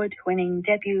award-winning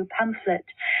debut pamphlet,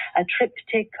 A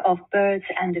Triptych of Birds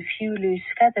and a Few Loose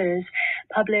Feathers,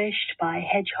 published by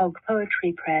Hedgehog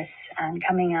Poetry Press and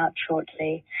coming out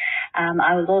shortly.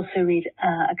 I will also read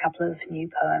a couple of new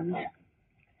poems.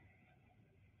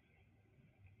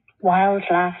 Wild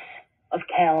Lass of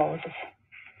Kells.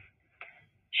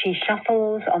 She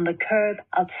shuffles on the curb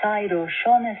outside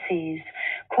O'Shaughnessy's,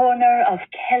 corner of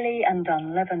Kelly and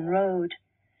Dunleven Road.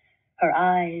 Her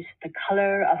eyes, the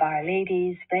colour of Our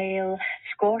Lady's veil,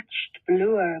 scorched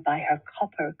bluer by her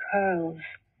copper curls.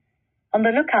 On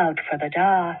the lookout for the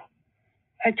da.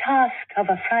 Her task of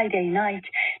a Friday night,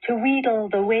 to wheedle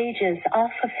the wages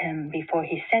off of him before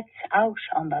he sets out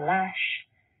on the lash.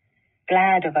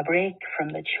 Glad of a break from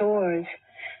the chores,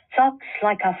 socks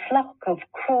like a flock of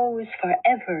crows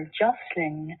forever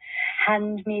jostling,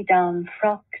 hand-me-down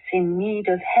frocks in need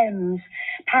of hems,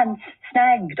 pants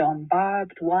snagged on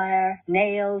barbed wire,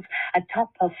 nails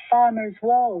atop of farmers'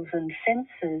 walls and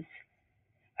fences.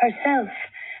 Herself,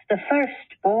 the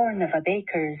first-born of a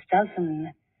baker's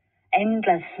dozen,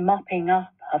 endless mopping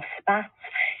up of spats,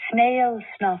 snail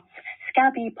snots,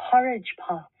 scabby porridge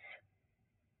pots.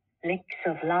 Licks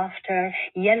of laughter,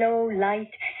 yellow light,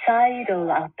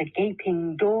 sidle out the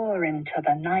gaping door into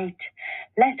the night,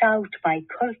 let out by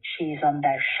culchies on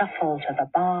their shuffle to the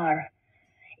bar.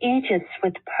 Aegis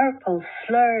with purple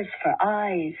slurs for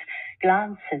eyes,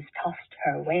 glances tossed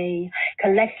her way,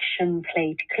 collection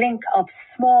plate, clink of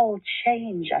small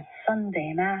change at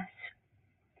Sunday Mass.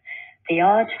 The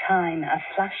odd time a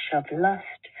flash of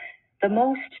lust, the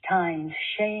most times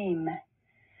shame.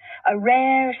 A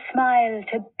rare smile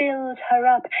to build her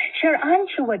up. Sure,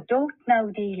 aren't you a dote now,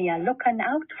 Delia, looking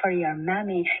out for your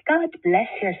mammy? God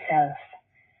bless yourself.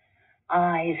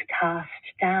 Eyes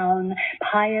cast down,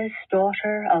 pious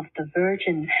daughter of the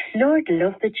Virgin, Lord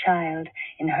love the child,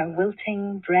 in her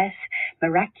wilting dress,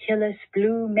 miraculous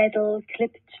blue medal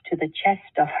clipped to the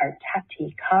chest of her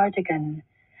tatty cardigan.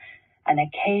 An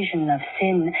occasion of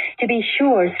sin, to be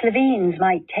sure, Slovenes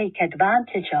might take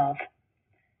advantage of.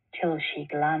 Till she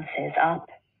glances up.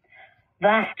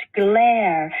 That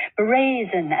glare,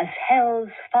 brazen as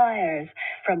hell's fires,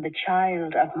 from the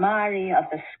child of Mary of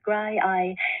the Scry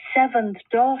Eye, seventh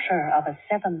daughter of a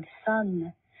seventh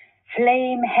son,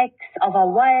 flame hex of a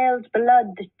wild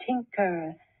blood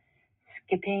tinker,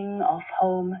 skipping off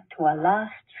home to a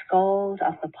last scald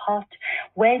of the pot,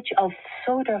 wedge of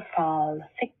soda fall,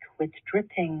 thick with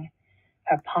dripping.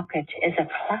 Her pocket is a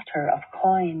clatter of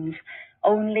coins,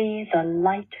 only the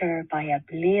lighter by a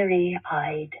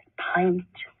bleary-eyed pint.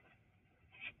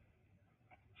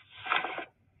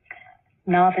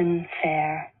 Navan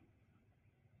Fair.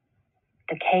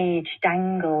 The cage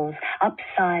dangles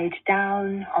upside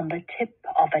down on the tip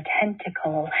of a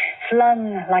tentacle,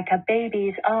 flung like a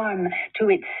baby's arm to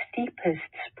its steepest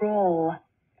sprawl.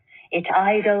 It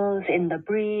idles in the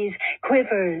breeze,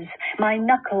 quivers, my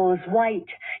knuckles white,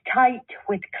 tight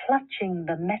with clutching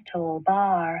the metal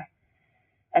bar.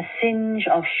 A singe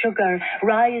of sugar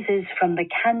rises from the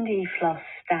candy floss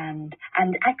stand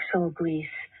and axle grease.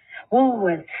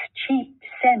 Woolworth's cheap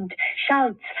scent,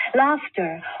 shouts,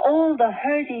 laughter, all the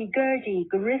hurdy-gurdy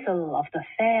grizzle of the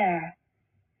fair.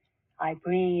 I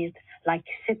breathe like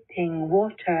sipping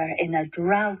water in a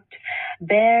drought,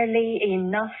 barely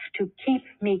enough to keep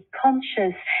me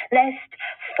conscious, lest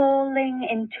falling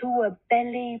into a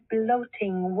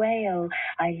belly-bloating whale,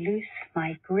 I loose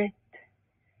my grip.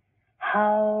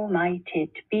 How might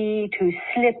it be to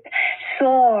slip,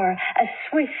 soar, a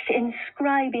swift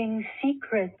inscribing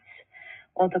secrets,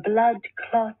 or the blood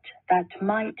clot that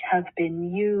might have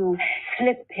been you,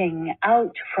 slipping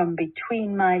out from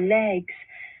between my legs,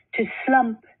 to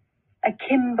slump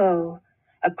akimbo,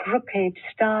 a crooked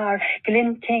star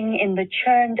glinting in the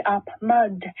churned-up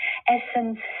mud,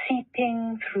 essence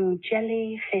seeping through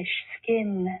jellyfish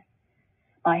skin.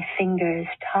 My fingers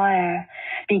tire,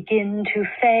 begin to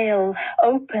fail,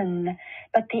 open,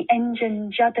 but the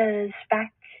engine judders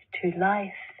back to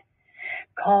life.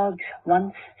 Cogs,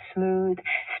 once smooth,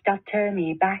 stutter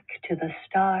me back to the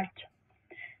start.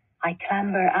 I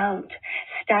clamber out,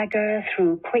 stagger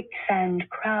through quicksand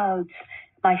crowds,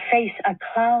 my face a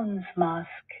clown's mask,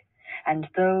 and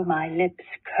though my lips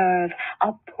curve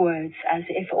upwards as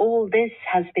if all this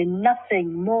has been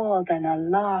nothing more than a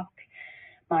lark,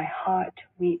 my heart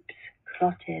weeps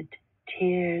clotted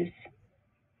tears.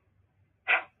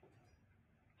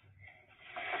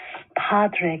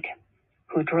 Padraig,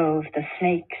 who drove the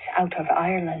snakes out of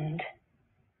Ireland.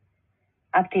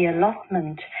 At the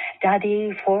allotment,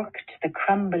 Daddy forked the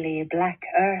crumbly black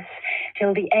earth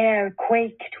till the air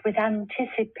quaked with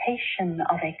anticipation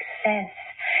of excess,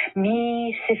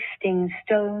 me sifting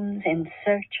stones in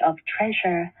search of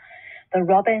treasure. The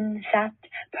robin sat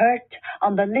pert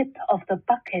on the lip of the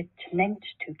bucket meant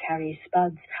to carry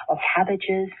spuds or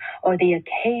cabbages or the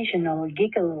occasional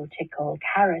giggle-tickle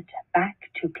carrot back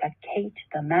to placate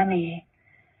the mammy.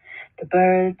 The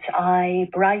bird's eye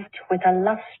bright with a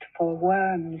lust for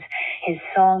worms, his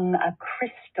song a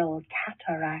crystal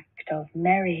cataract of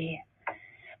merry.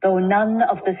 Though none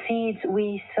of the seeds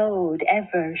we sowed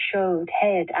ever showed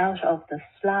head out of the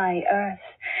sly earth,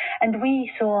 and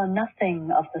we saw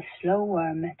nothing of the slow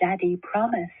worm Daddy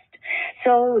promised,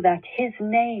 so that his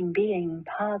name being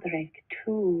Padraig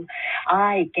too,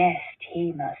 I guessed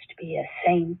he must be a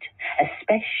saint,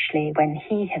 especially when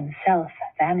he himself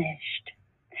vanished.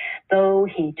 Though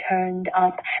he turned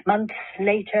up months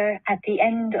later at the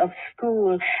end of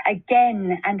school,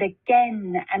 again and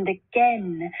again and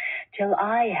again, till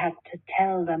I had to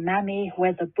tell the mammy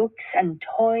where the books and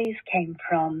toys came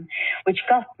from, which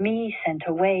got me sent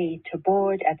away to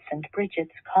board at St.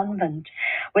 Bridget's Convent,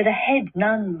 where the head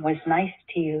nun was nice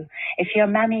to you if your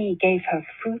mammy gave her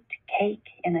fruit cake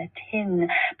in a tin,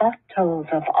 bottles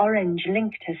of orange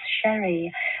Linctus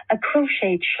sherry, a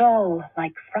crocheted shawl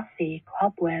like frothy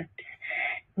cobwebs,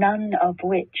 none of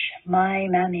which my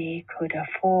mammy could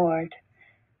afford,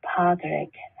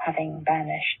 Padraig having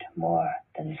banished more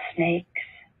than snakes.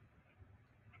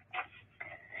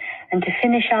 And to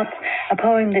finish up, a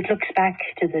poem that looks back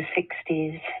to the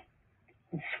 60s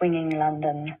in swinging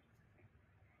London.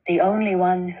 The only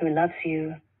one who loves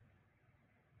you,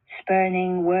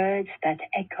 spurning words that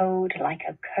echoed like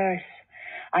a curse,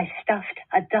 I stuffed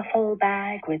a duffel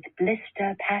bag with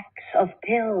blister packs of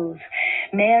pills,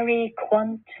 Mary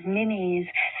Quant minis,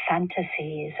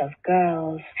 fantasies of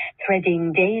girls,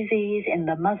 threading daisies in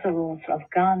the muzzles of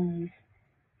guns,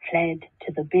 fled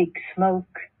to the big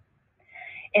smoke.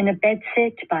 In a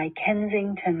bedsit by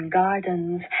Kensington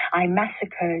Gardens, I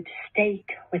massacred steak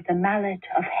with the mallet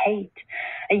of hate,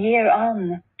 a year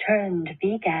on turned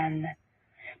vegan.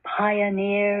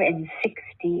 Pioneer in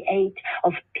 68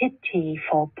 of pity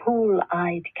for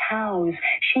pool-eyed cows,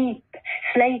 sheep,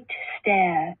 slate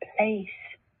stare place,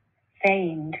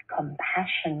 feigned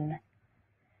compassion.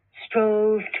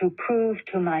 Strove to prove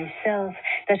to myself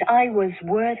that I was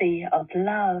worthy of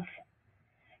love.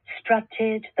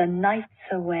 Strutted the nights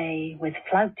away with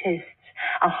flautists,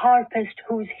 a harpist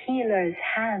whose healer's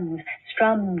hands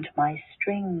strummed my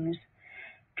strings.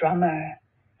 Drummer,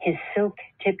 his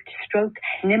silk-tipped stroke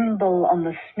nimble on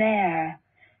the snare,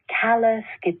 callous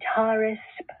guitarist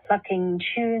plucking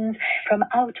tunes from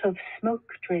out of smoke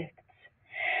drifts,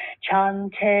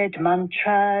 chanted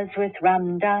mantras with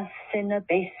Ramdas in a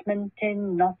basement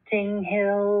in Notting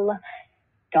Hill,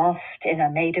 dossed in a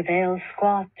Maida Vale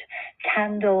squat,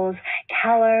 candles,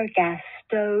 Calor gas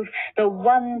stove, the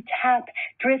one tap,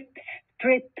 drip,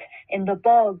 drip in the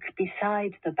bog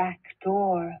beside the back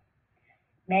door.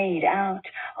 Made out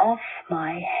off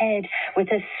my head with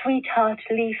a sweetheart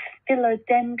leaf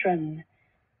philodendron,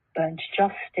 burnt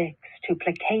joss sticks to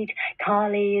placate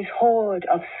Carly's hoard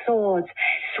of swords,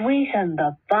 sweeten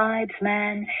the vibes,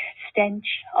 man, stench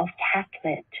of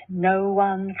catlet, no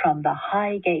one from the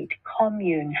Highgate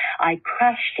commune I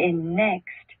crashed in next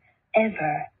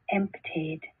ever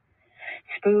emptied.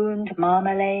 spooned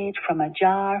marmalade from a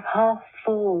jar half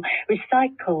full,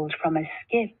 recycled from a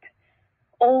skip,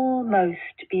 almost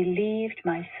believed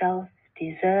myself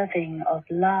deserving of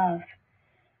love,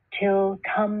 till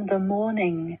come the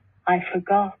morning I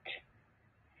forgot.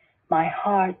 My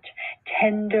heart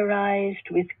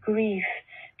tenderized with grief,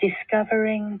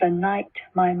 discovering the night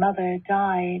my mother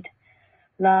died.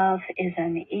 Love is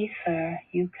an ether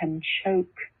you can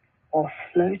choke or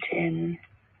float in.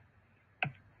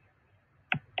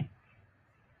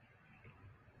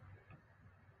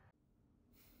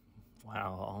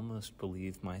 Wow, almost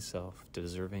believed myself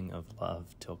deserving of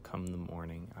love till come the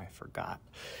morning I forgot.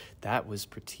 That was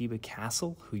Pratibha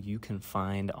Castle, who you can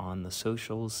find on the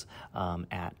socials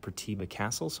at Pratibha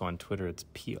Castle. So on Twitter, it's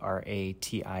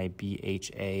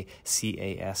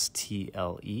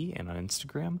PRATIBHACASTLE, and on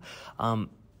Instagram.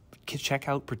 Check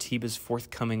out Pratibha's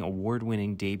forthcoming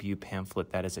award-winning debut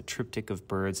pamphlet that is a triptych of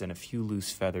birds and a few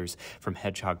loose feathers from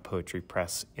Hedgehog Poetry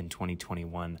Press in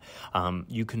 2021.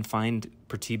 You can find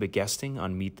Pratibha guesting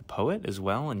on Meet the Poet as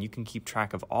well, and you can keep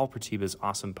track of all Pratibha's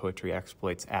awesome poetry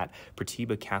exploits at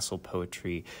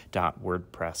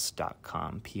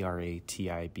pratibhacastlepoetry.wordpress.com,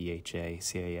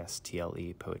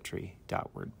 PRATIBHACASTLE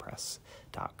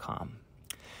poetry.wordpress.com.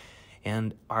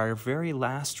 And our very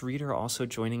last reader also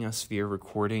joining us via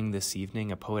recording this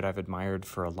evening, a poet I've admired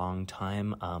for a long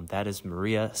time, that is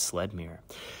Maria Sledmere.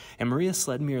 And Maria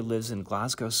Sledmere lives in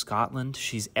Glasgow, Scotland.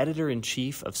 She's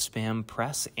editor-in-chief of Spam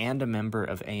Press and a member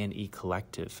of A&E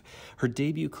Collective. Her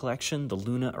debut collection, The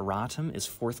Luna Erratum, is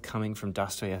forthcoming from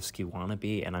Dostoevsky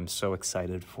Wannabe, and I'm so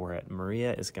excited for it.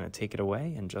 Maria is going to take it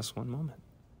away in just one moment.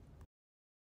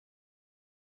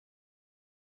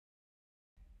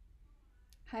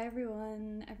 Hi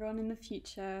everyone in the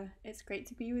future. It's great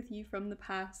to be with you from the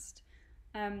past.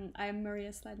 I'm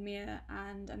Maria Sledmere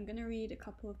and I'm going to read a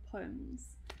couple of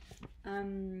poems.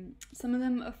 Some of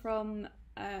them are from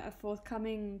a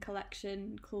forthcoming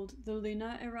collection called The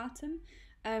Luna Erratum,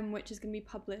 which is going to be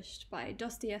published by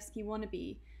Dostoevsky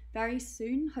Wannabe very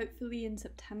soon, hopefully in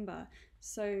September.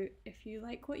 So if you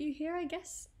like what you hear, I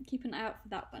guess keep an eye out for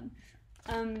that one.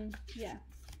 Yeah.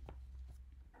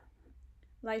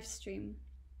 Livestream.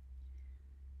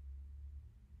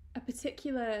 A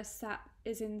particular sap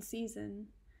is in season.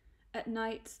 At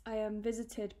night I am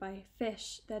visited by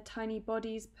fish, their tiny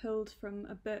bodies pulled from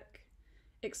a book.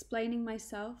 Explaining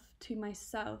myself to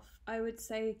myself, I would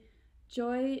say,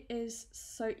 joy is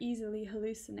so easily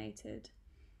hallucinated.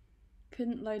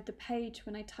 Couldn't load the page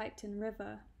when I typed in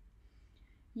river.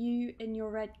 You in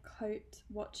your red coat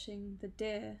watching the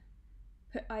deer.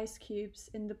 Put ice cubes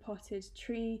in the potted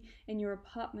tree in your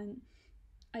apartment.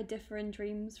 I differ in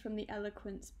dreams from the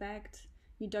eloquence begged.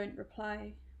 You don't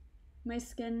reply. My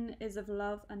skin is of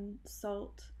love and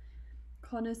salt.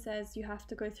 Connor says you have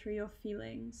to go through your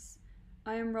feelings.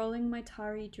 I am rolling my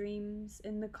tarry dreams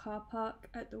in the car park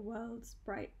at the world's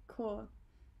bright core.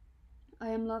 I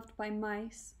am loved by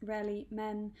mice, rarely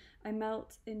men. I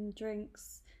melt in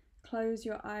drinks. Close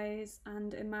your eyes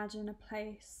and imagine a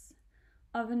place.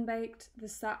 Oven baked, the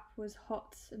sap was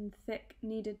hot and thick,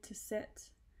 needed to sit.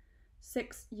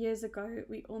 6 years ago,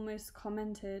 we almost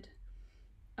commented.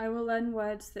 I will learn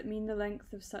words that mean the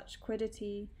length of such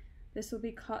quiddity. This will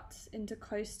be cut into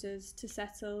coasters to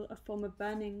settle a form of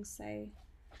burning, say.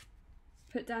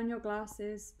 Put down your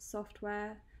glasses,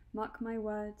 software, mark my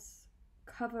words.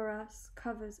 Cover us,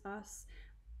 covers us.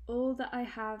 All that I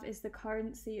have is the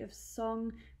currency of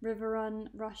song, river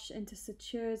run, rush into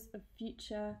satures of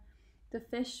future. The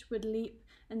fish would leap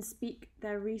and speak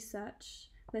their research.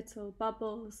 Little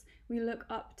bubbles, we look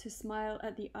up to smile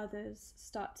at the others,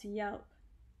 start to yelp.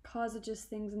 Cars are just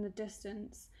things in the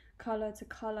distance, colour to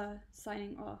colour,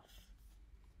 signing off.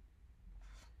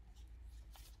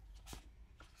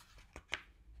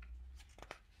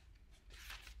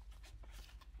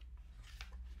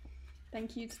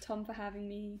 Thank you to Tom for having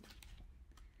me.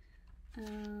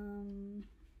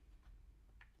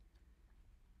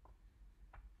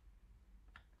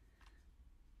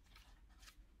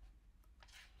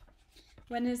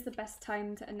 When is the best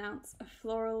time to announce a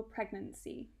floral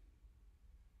pregnancy?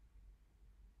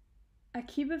 A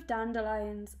cube of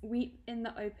dandelions weep in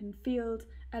the open field,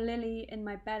 a lily in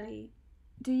my belly.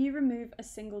 Do you remove a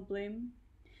single bloom?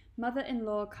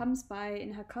 Mother-in-law comes by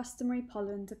in her customary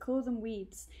pollen to call them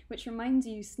weeds, which reminds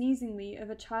you sneezingly of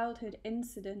a childhood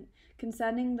incident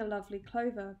concerning the lovely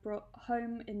clover brought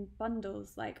home in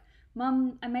bundles like,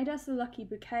 "Mum, I made us a lucky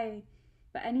bouquet."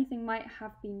 But anything might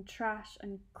have been trash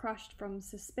and crushed from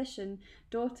suspicion,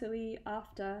 daughterly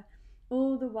after.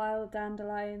 All the wild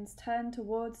dandelions turn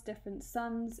towards different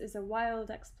suns is a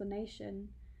wild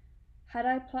explanation. Had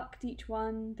I plucked each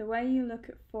one, the way you look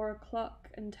at 4 o'clock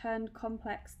and turned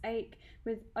complex ache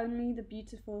with only the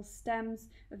beautiful stems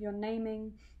of your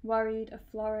naming, worried a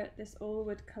floret this all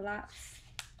would collapse.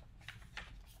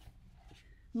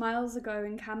 Miles ago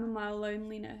in chamomile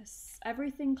loneliness,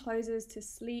 everything closes to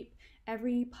sleep,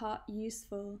 every part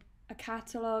useful. A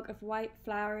catalogue of white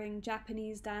flowering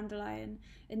Japanese dandelion,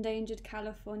 endangered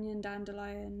Californian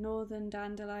dandelion, northern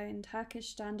dandelion,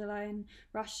 Turkish dandelion,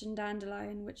 Russian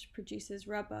dandelion, which produces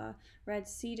rubber, red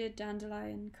seeded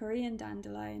dandelion, Korean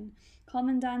dandelion,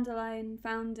 common dandelion,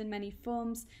 found in many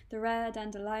forms, the rare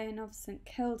dandelion of St.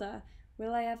 Kilda.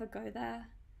 Will I ever go there?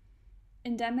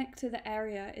 Endemic to the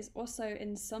area is also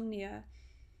insomnia.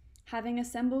 Having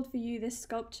assembled for you this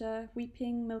sculpture,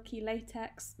 weeping, milky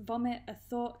latex, vomit, a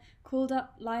thought, called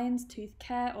up lion's tooth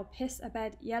care or piss a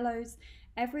bed yellows,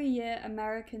 every year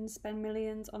Americans spend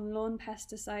millions on lawn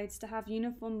pesticides to have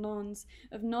uniform lawns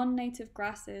of non-native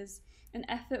grasses, an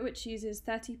effort which uses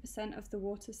 30% of the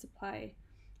water supply.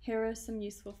 Here are some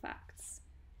useful facts.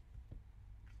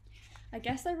 I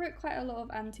guess I wrote quite a lot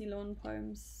of anti-lawn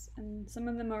poems, and some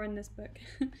of them are in this book.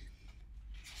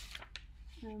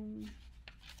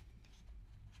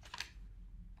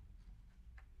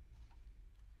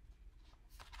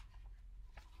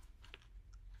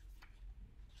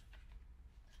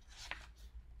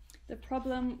 The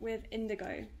problem with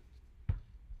indigo.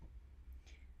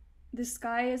 The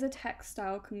sky is a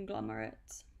textile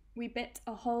conglomerate. We bit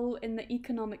a hole in the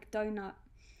economic donut.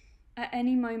 At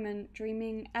any moment,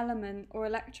 dreaming element or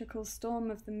electrical storm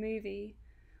of the movie,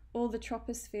 all the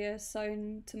troposphere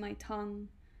sewn to my tongue.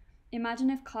 Imagine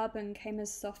if carbon came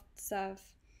as soft serve.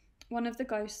 One of the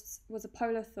ghosts was a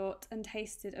polar thought and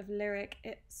tasted of lyric.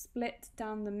 It split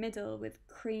down the middle with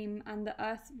cream, and the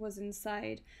earth was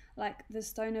inside, like the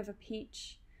stone of a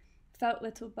peach. Felt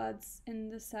little buds in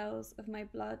the cells of my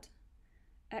blood.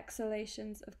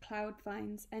 Exhalations of cloud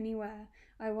vines anywhere.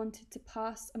 I wanted to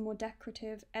pass a more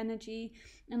decorative energy,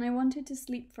 and I wanted to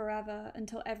sleep forever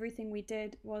until everything we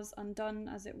did was undone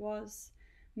as it was,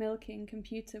 milking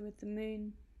computer with the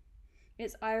moon.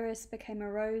 Its iris became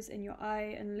a rose in your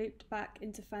eye and looped back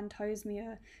into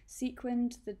phantosmia,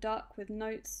 sequined the dark with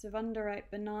notes of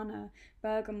underripe banana,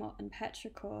 bergamot and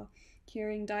petrichor,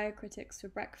 curing diacritics for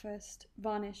breakfast,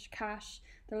 varnish, cash,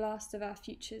 the last of our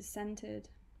futures scented.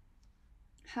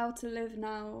 How to live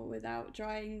now without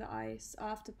drying the ice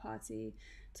after party,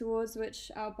 towards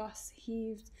which our bus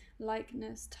heaved,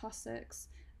 likeness tussocks,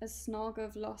 a snog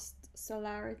of lost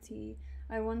solarity.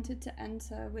 I wanted to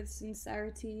enter with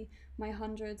sincerity my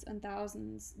hundreds and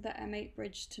thousands, the M8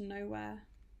 bridge to nowhere.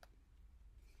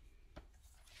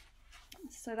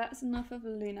 So that's enough of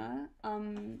Luna.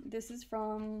 This is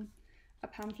from a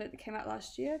pamphlet that came out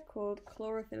last year called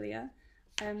Chlorophilia,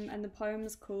 and the poem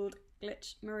is called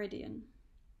Glitch Meridian.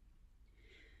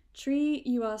 Tree,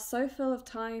 you are so full of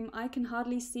time, I can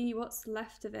hardly see what's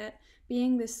left of it,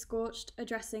 being this scorched,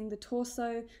 addressing the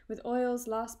torso with oil's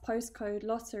last postcode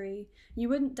lottery. You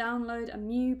wouldn't download a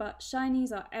Mew, but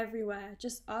shinies are everywhere,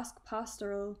 just ask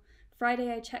Pastoral.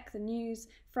 Friday I check the news,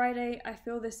 Friday I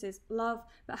feel this is love,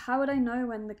 but how would I know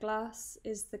when the glass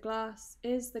is the glass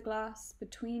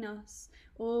between us?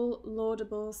 All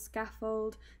laudable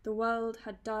scaffold, the world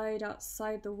had died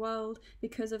outside the world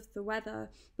because of the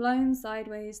weather, blown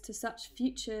sideways to such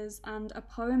futures, and a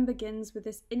poem begins with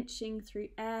this inching through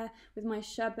air with my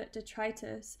sherbet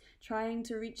detritus, trying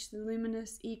to reach the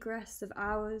luminous egress of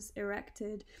hours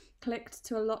erected, clicked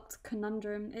to a locked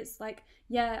conundrum. It's like,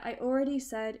 yeah, I already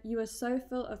said you are so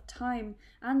full of time,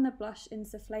 and the blush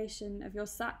insufflation of your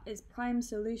sap is prime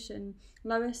solution,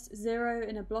 lowest zero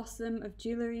in a blossom of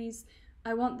jewelries.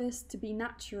 I want this to be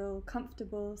natural,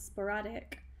 comfortable,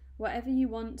 sporadic. Whatever you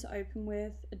want to open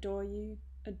with, adore you,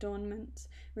 adornment.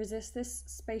 Resist this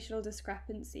spatial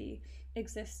discrepancy,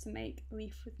 exists to make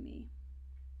leaf with me.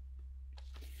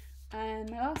 And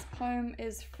my last poem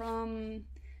is from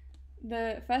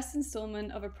the first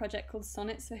installment of a project called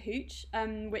Sonnets for Hooch,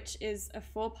 which is a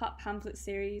 4-part pamphlet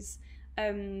series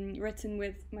written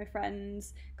with my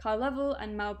friends Carl Lovell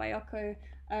and Mal Bayoko,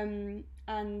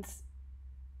 and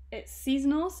it's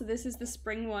seasonal, so this is the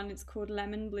spring one. It's called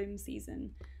Lemon Bloom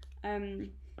Season.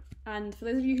 And for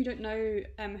those of you who don't know,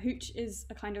 hooch is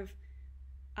a kind of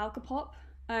alcopop,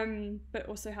 but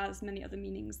also has many other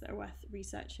meanings that are worth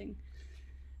researching.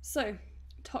 So,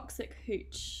 toxic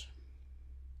hooch.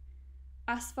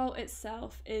 Asphalt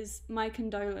itself is my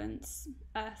condolence,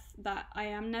 earth that I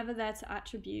am never there to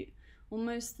attribute,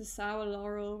 almost the sour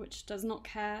laurel which does not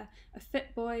care, a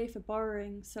fit boy for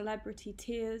borrowing celebrity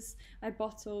tears I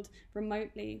bottled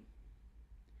remotely.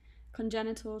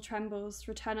 Congenital trembles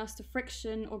return us to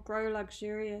friction or grow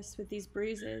luxurious with these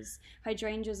bruises.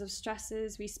 Hydrangeas of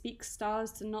stresses, we speak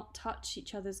stars to not touch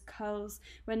each other's curls.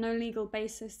 Where no legal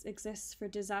basis exists for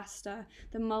disaster,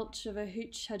 the mulch of a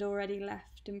hooch had already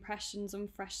left impressions on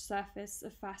fresh surface, a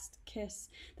fast kiss.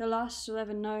 The last she'll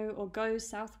ever know or go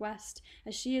southwest,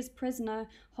 as she is prisoner,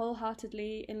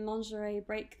 wholeheartedly in lingerie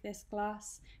break this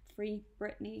glass. Free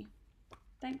Britney.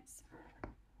 Thanks.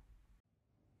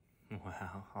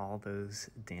 Wow, all those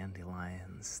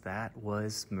dandelions. That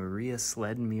was Maria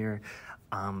Sledmere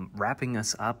wrapping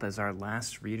us up as our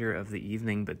last reader of the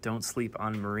evening, but don't sleep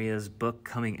on Maria's book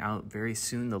coming out very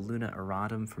soon, The Luna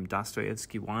Erratum from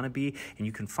Dostoevsky Wannabe. And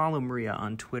you can follow Maria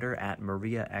on Twitter at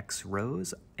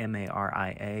MariaXRose,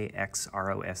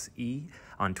 MariaXRose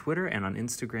on Twitter, and on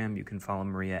Instagram you can follow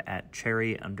Maria at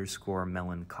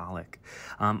cherry_melancholic.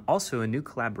 Also, a new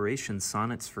collaboration,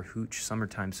 Sonnets for Hooch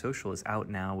Summertime Social, is out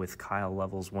now with Kyle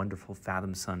Lovell's wonderful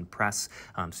Fathom Sun Press.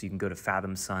 So you can go to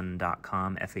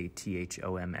fathomsun.com,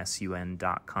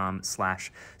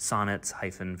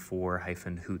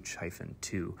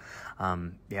 fathomsun.com/sonnets-for-hooch-2.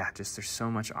 Yeah, just there's so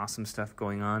much awesome stuff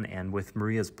going on. And with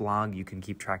Maria's blog, you can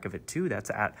keep track of it too.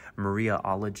 That's at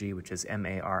Mariaology, which is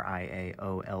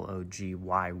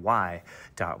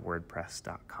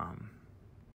MariaOlogyyy.wordpress.com.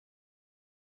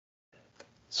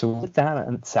 So with that,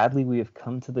 and sadly, we have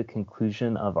come to the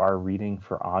conclusion of our reading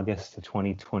for August of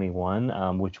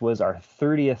 2021, which was our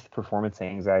 30th performance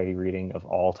anxiety reading of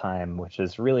all time, which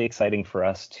is really exciting for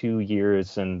us 2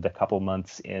 years and a couple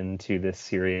months into this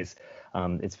series.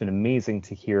 It's been amazing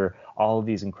to hear all of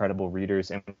these incredible readers,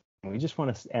 and we just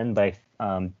want to end by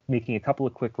making a couple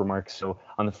of quick remarks. So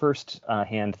on the first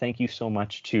hand, thank you so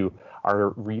much to our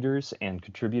readers and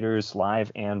contributors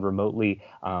live and remotely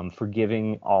for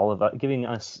giving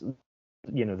us,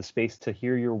 the space to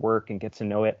hear your work and get to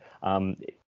know it.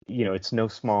 It's no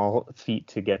small feat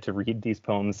to get to read these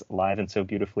poems live and so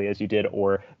beautifully as you did,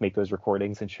 or make those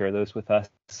recordings and share those with us.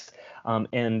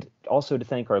 And also to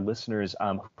thank our listeners,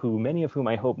 who many of whom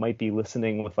I hope might be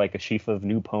listening with like a sheaf of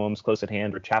new poems close at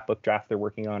hand, or chapbook draft they're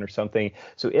working on or something.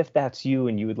 So if that's you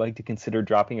and you would like to consider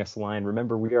dropping us a line,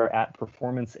 remember we are at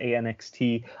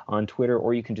PerformanceANXT on Twitter,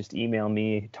 or you can just email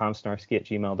me,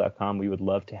 tomsnarsky@gmail.com. We would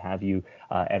love to have you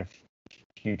at a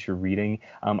future reading.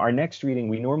 Our next reading,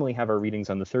 we normally have our readings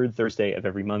on the third Thursday of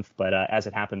every month, but as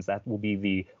it happens, that will be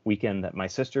the weekend that my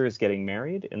sister is getting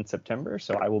married in September.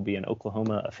 So I will be in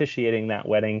Oklahoma officiating that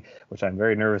wedding, which I'm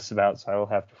very nervous about. So I will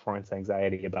have performance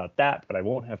anxiety about that, but I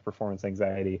won't have performance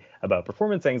anxiety about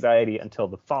performance anxiety until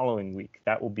the following week.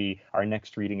 That will be our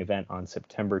next reading event on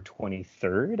September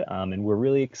 23rd. And we're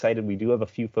really excited. We do have a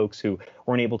few folks who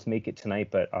weren't able to make it tonight,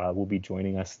 but will be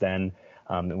joining us then.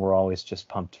 And we're always just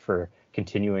pumped for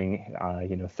continuing,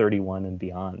 31 and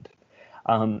beyond.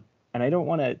 And I don't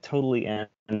want to totally end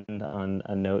on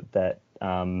a note that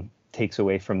takes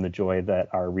away from the joy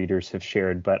that our readers have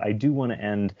shared, but I do want to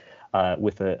end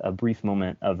with a brief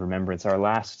moment of remembrance. Our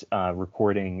last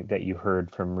recording that you heard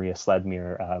from Maria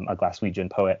Sledmere, a Glaswegian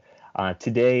poet,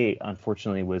 today,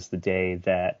 unfortunately, was the day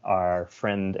that our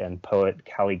friend and poet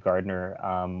Callie Gardner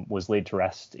was laid to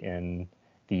rest in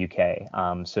the UK.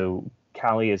 So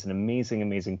Callie is an amazing,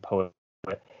 amazing poet,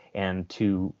 and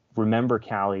to remember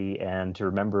Callie and to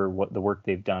remember what the work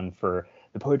they've done for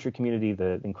the poetry community,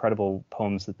 the incredible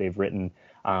poems that they've written,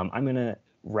 I'm going to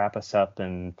wrap us up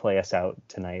and play us out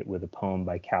tonight with a poem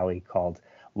by Callie called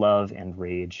Love and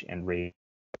Rage and Rage.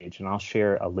 And I'll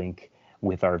share a link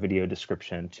with our video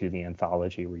description to the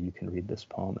anthology where you can read this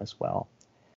poem as well.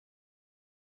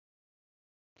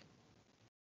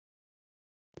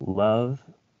 Love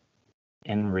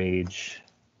and rage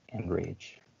and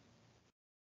rage.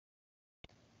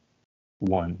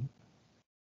 1.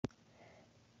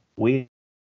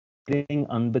 Waiting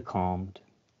unbecalmed,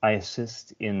 I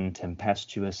assist in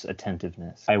tempestuous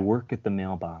attentiveness. I work at the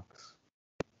mailbox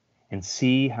and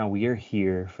see how we are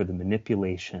here for the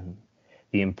manipulation,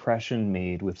 the impression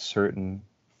made with certain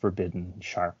forbidden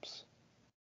sharps.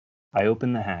 I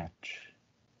open the hatch,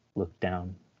 look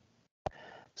down.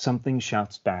 Something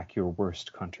shouts back your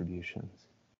worst contributions.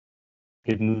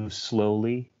 It moves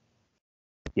slowly,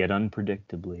 yet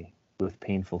unpredictably, with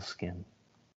painful skin.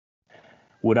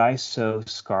 Would I sew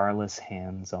scarless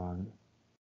hands on?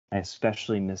 I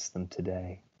especially miss them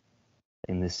today,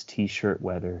 in this t-shirt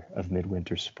weather of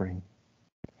midwinter spring.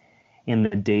 And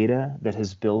the data that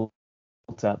has built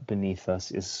up beneath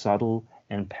us is subtle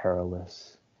and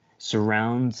perilous.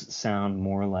 Surrounds sound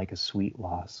more like a sweet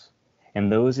loss.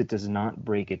 And those it does not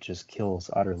break, it just kills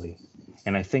utterly.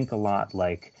 And I think a lot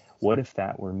like, what if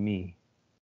that were me?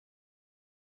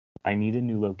 I need a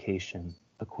new location,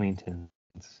 acquaintance.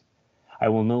 I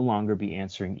will no longer be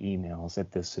answering emails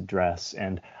at this address,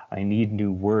 and I need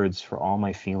new words for all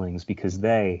my feelings because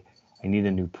I need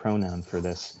a new pronoun for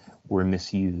this, were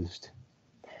misused.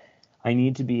 I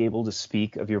need to be able to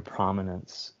speak of your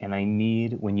prominence, and I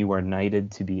need, when you are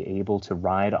knighted, to be able to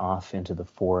ride off into the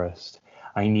forest.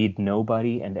 I need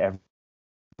nobody and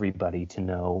everybody to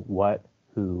know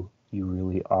who you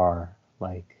really are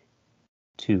like.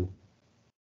 2.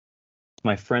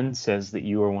 My friend says that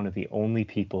you are one of the only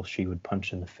people she would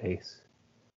punch in the face.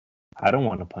 I don't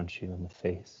want to punch you in the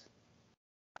face.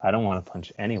 I don't want to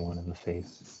punch anyone in the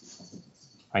face.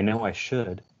 I know I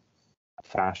should,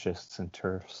 fascists and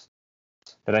turfs,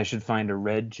 that I should find a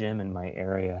red gym in my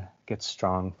area, get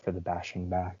strong for the bashing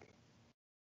back.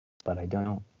 But I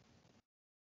don't.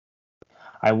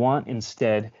 I want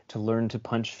instead to learn to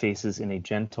punch faces in a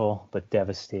gentle but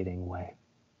devastating way,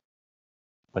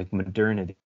 like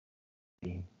modernity,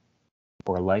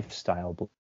 or a lifestyle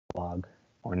blog,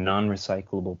 or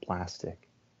non-recyclable plastic.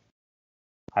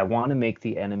 I want to make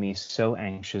the enemy so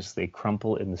anxious they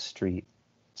crumple in the street,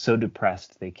 so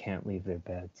depressed they can't leave their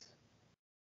beds.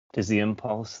 Does the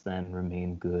impulse then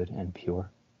remain good and pure?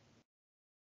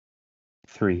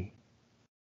 3.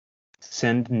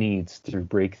 Send needs through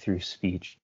breakthrough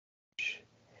speech,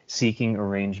 seeking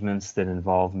arrangements that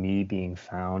involve me being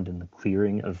found in the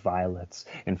clearing of violets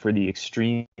and for the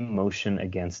extreme motion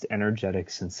against energetic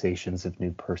sensations of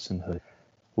new personhood.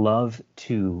 Love,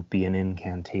 too, be an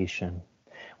incantation,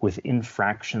 with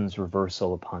infractions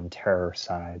reversal upon terror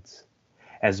sides.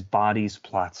 As bodies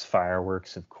plots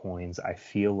fireworks of coins, I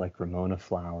feel like Ramona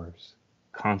flowers,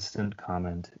 constant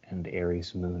comment and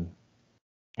Aries moon.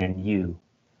 And you,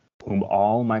 whom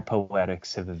all my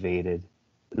poetics have evaded,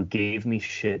 who gave me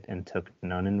shit and took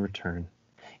none in return,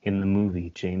 in the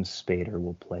movie James Spader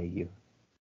will play you.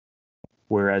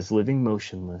 Whereas living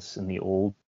motionless in the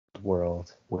old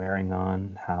world, wearing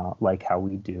on like how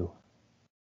we do,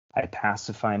 I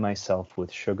pacify myself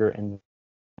with sugar and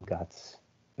guts.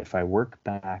 If I work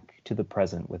back to the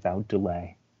present without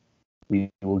delay, we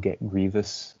will get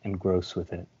grievous and gross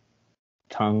with it.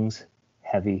 Tongues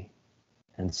heavy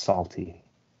and salty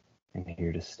and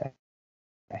here to stay.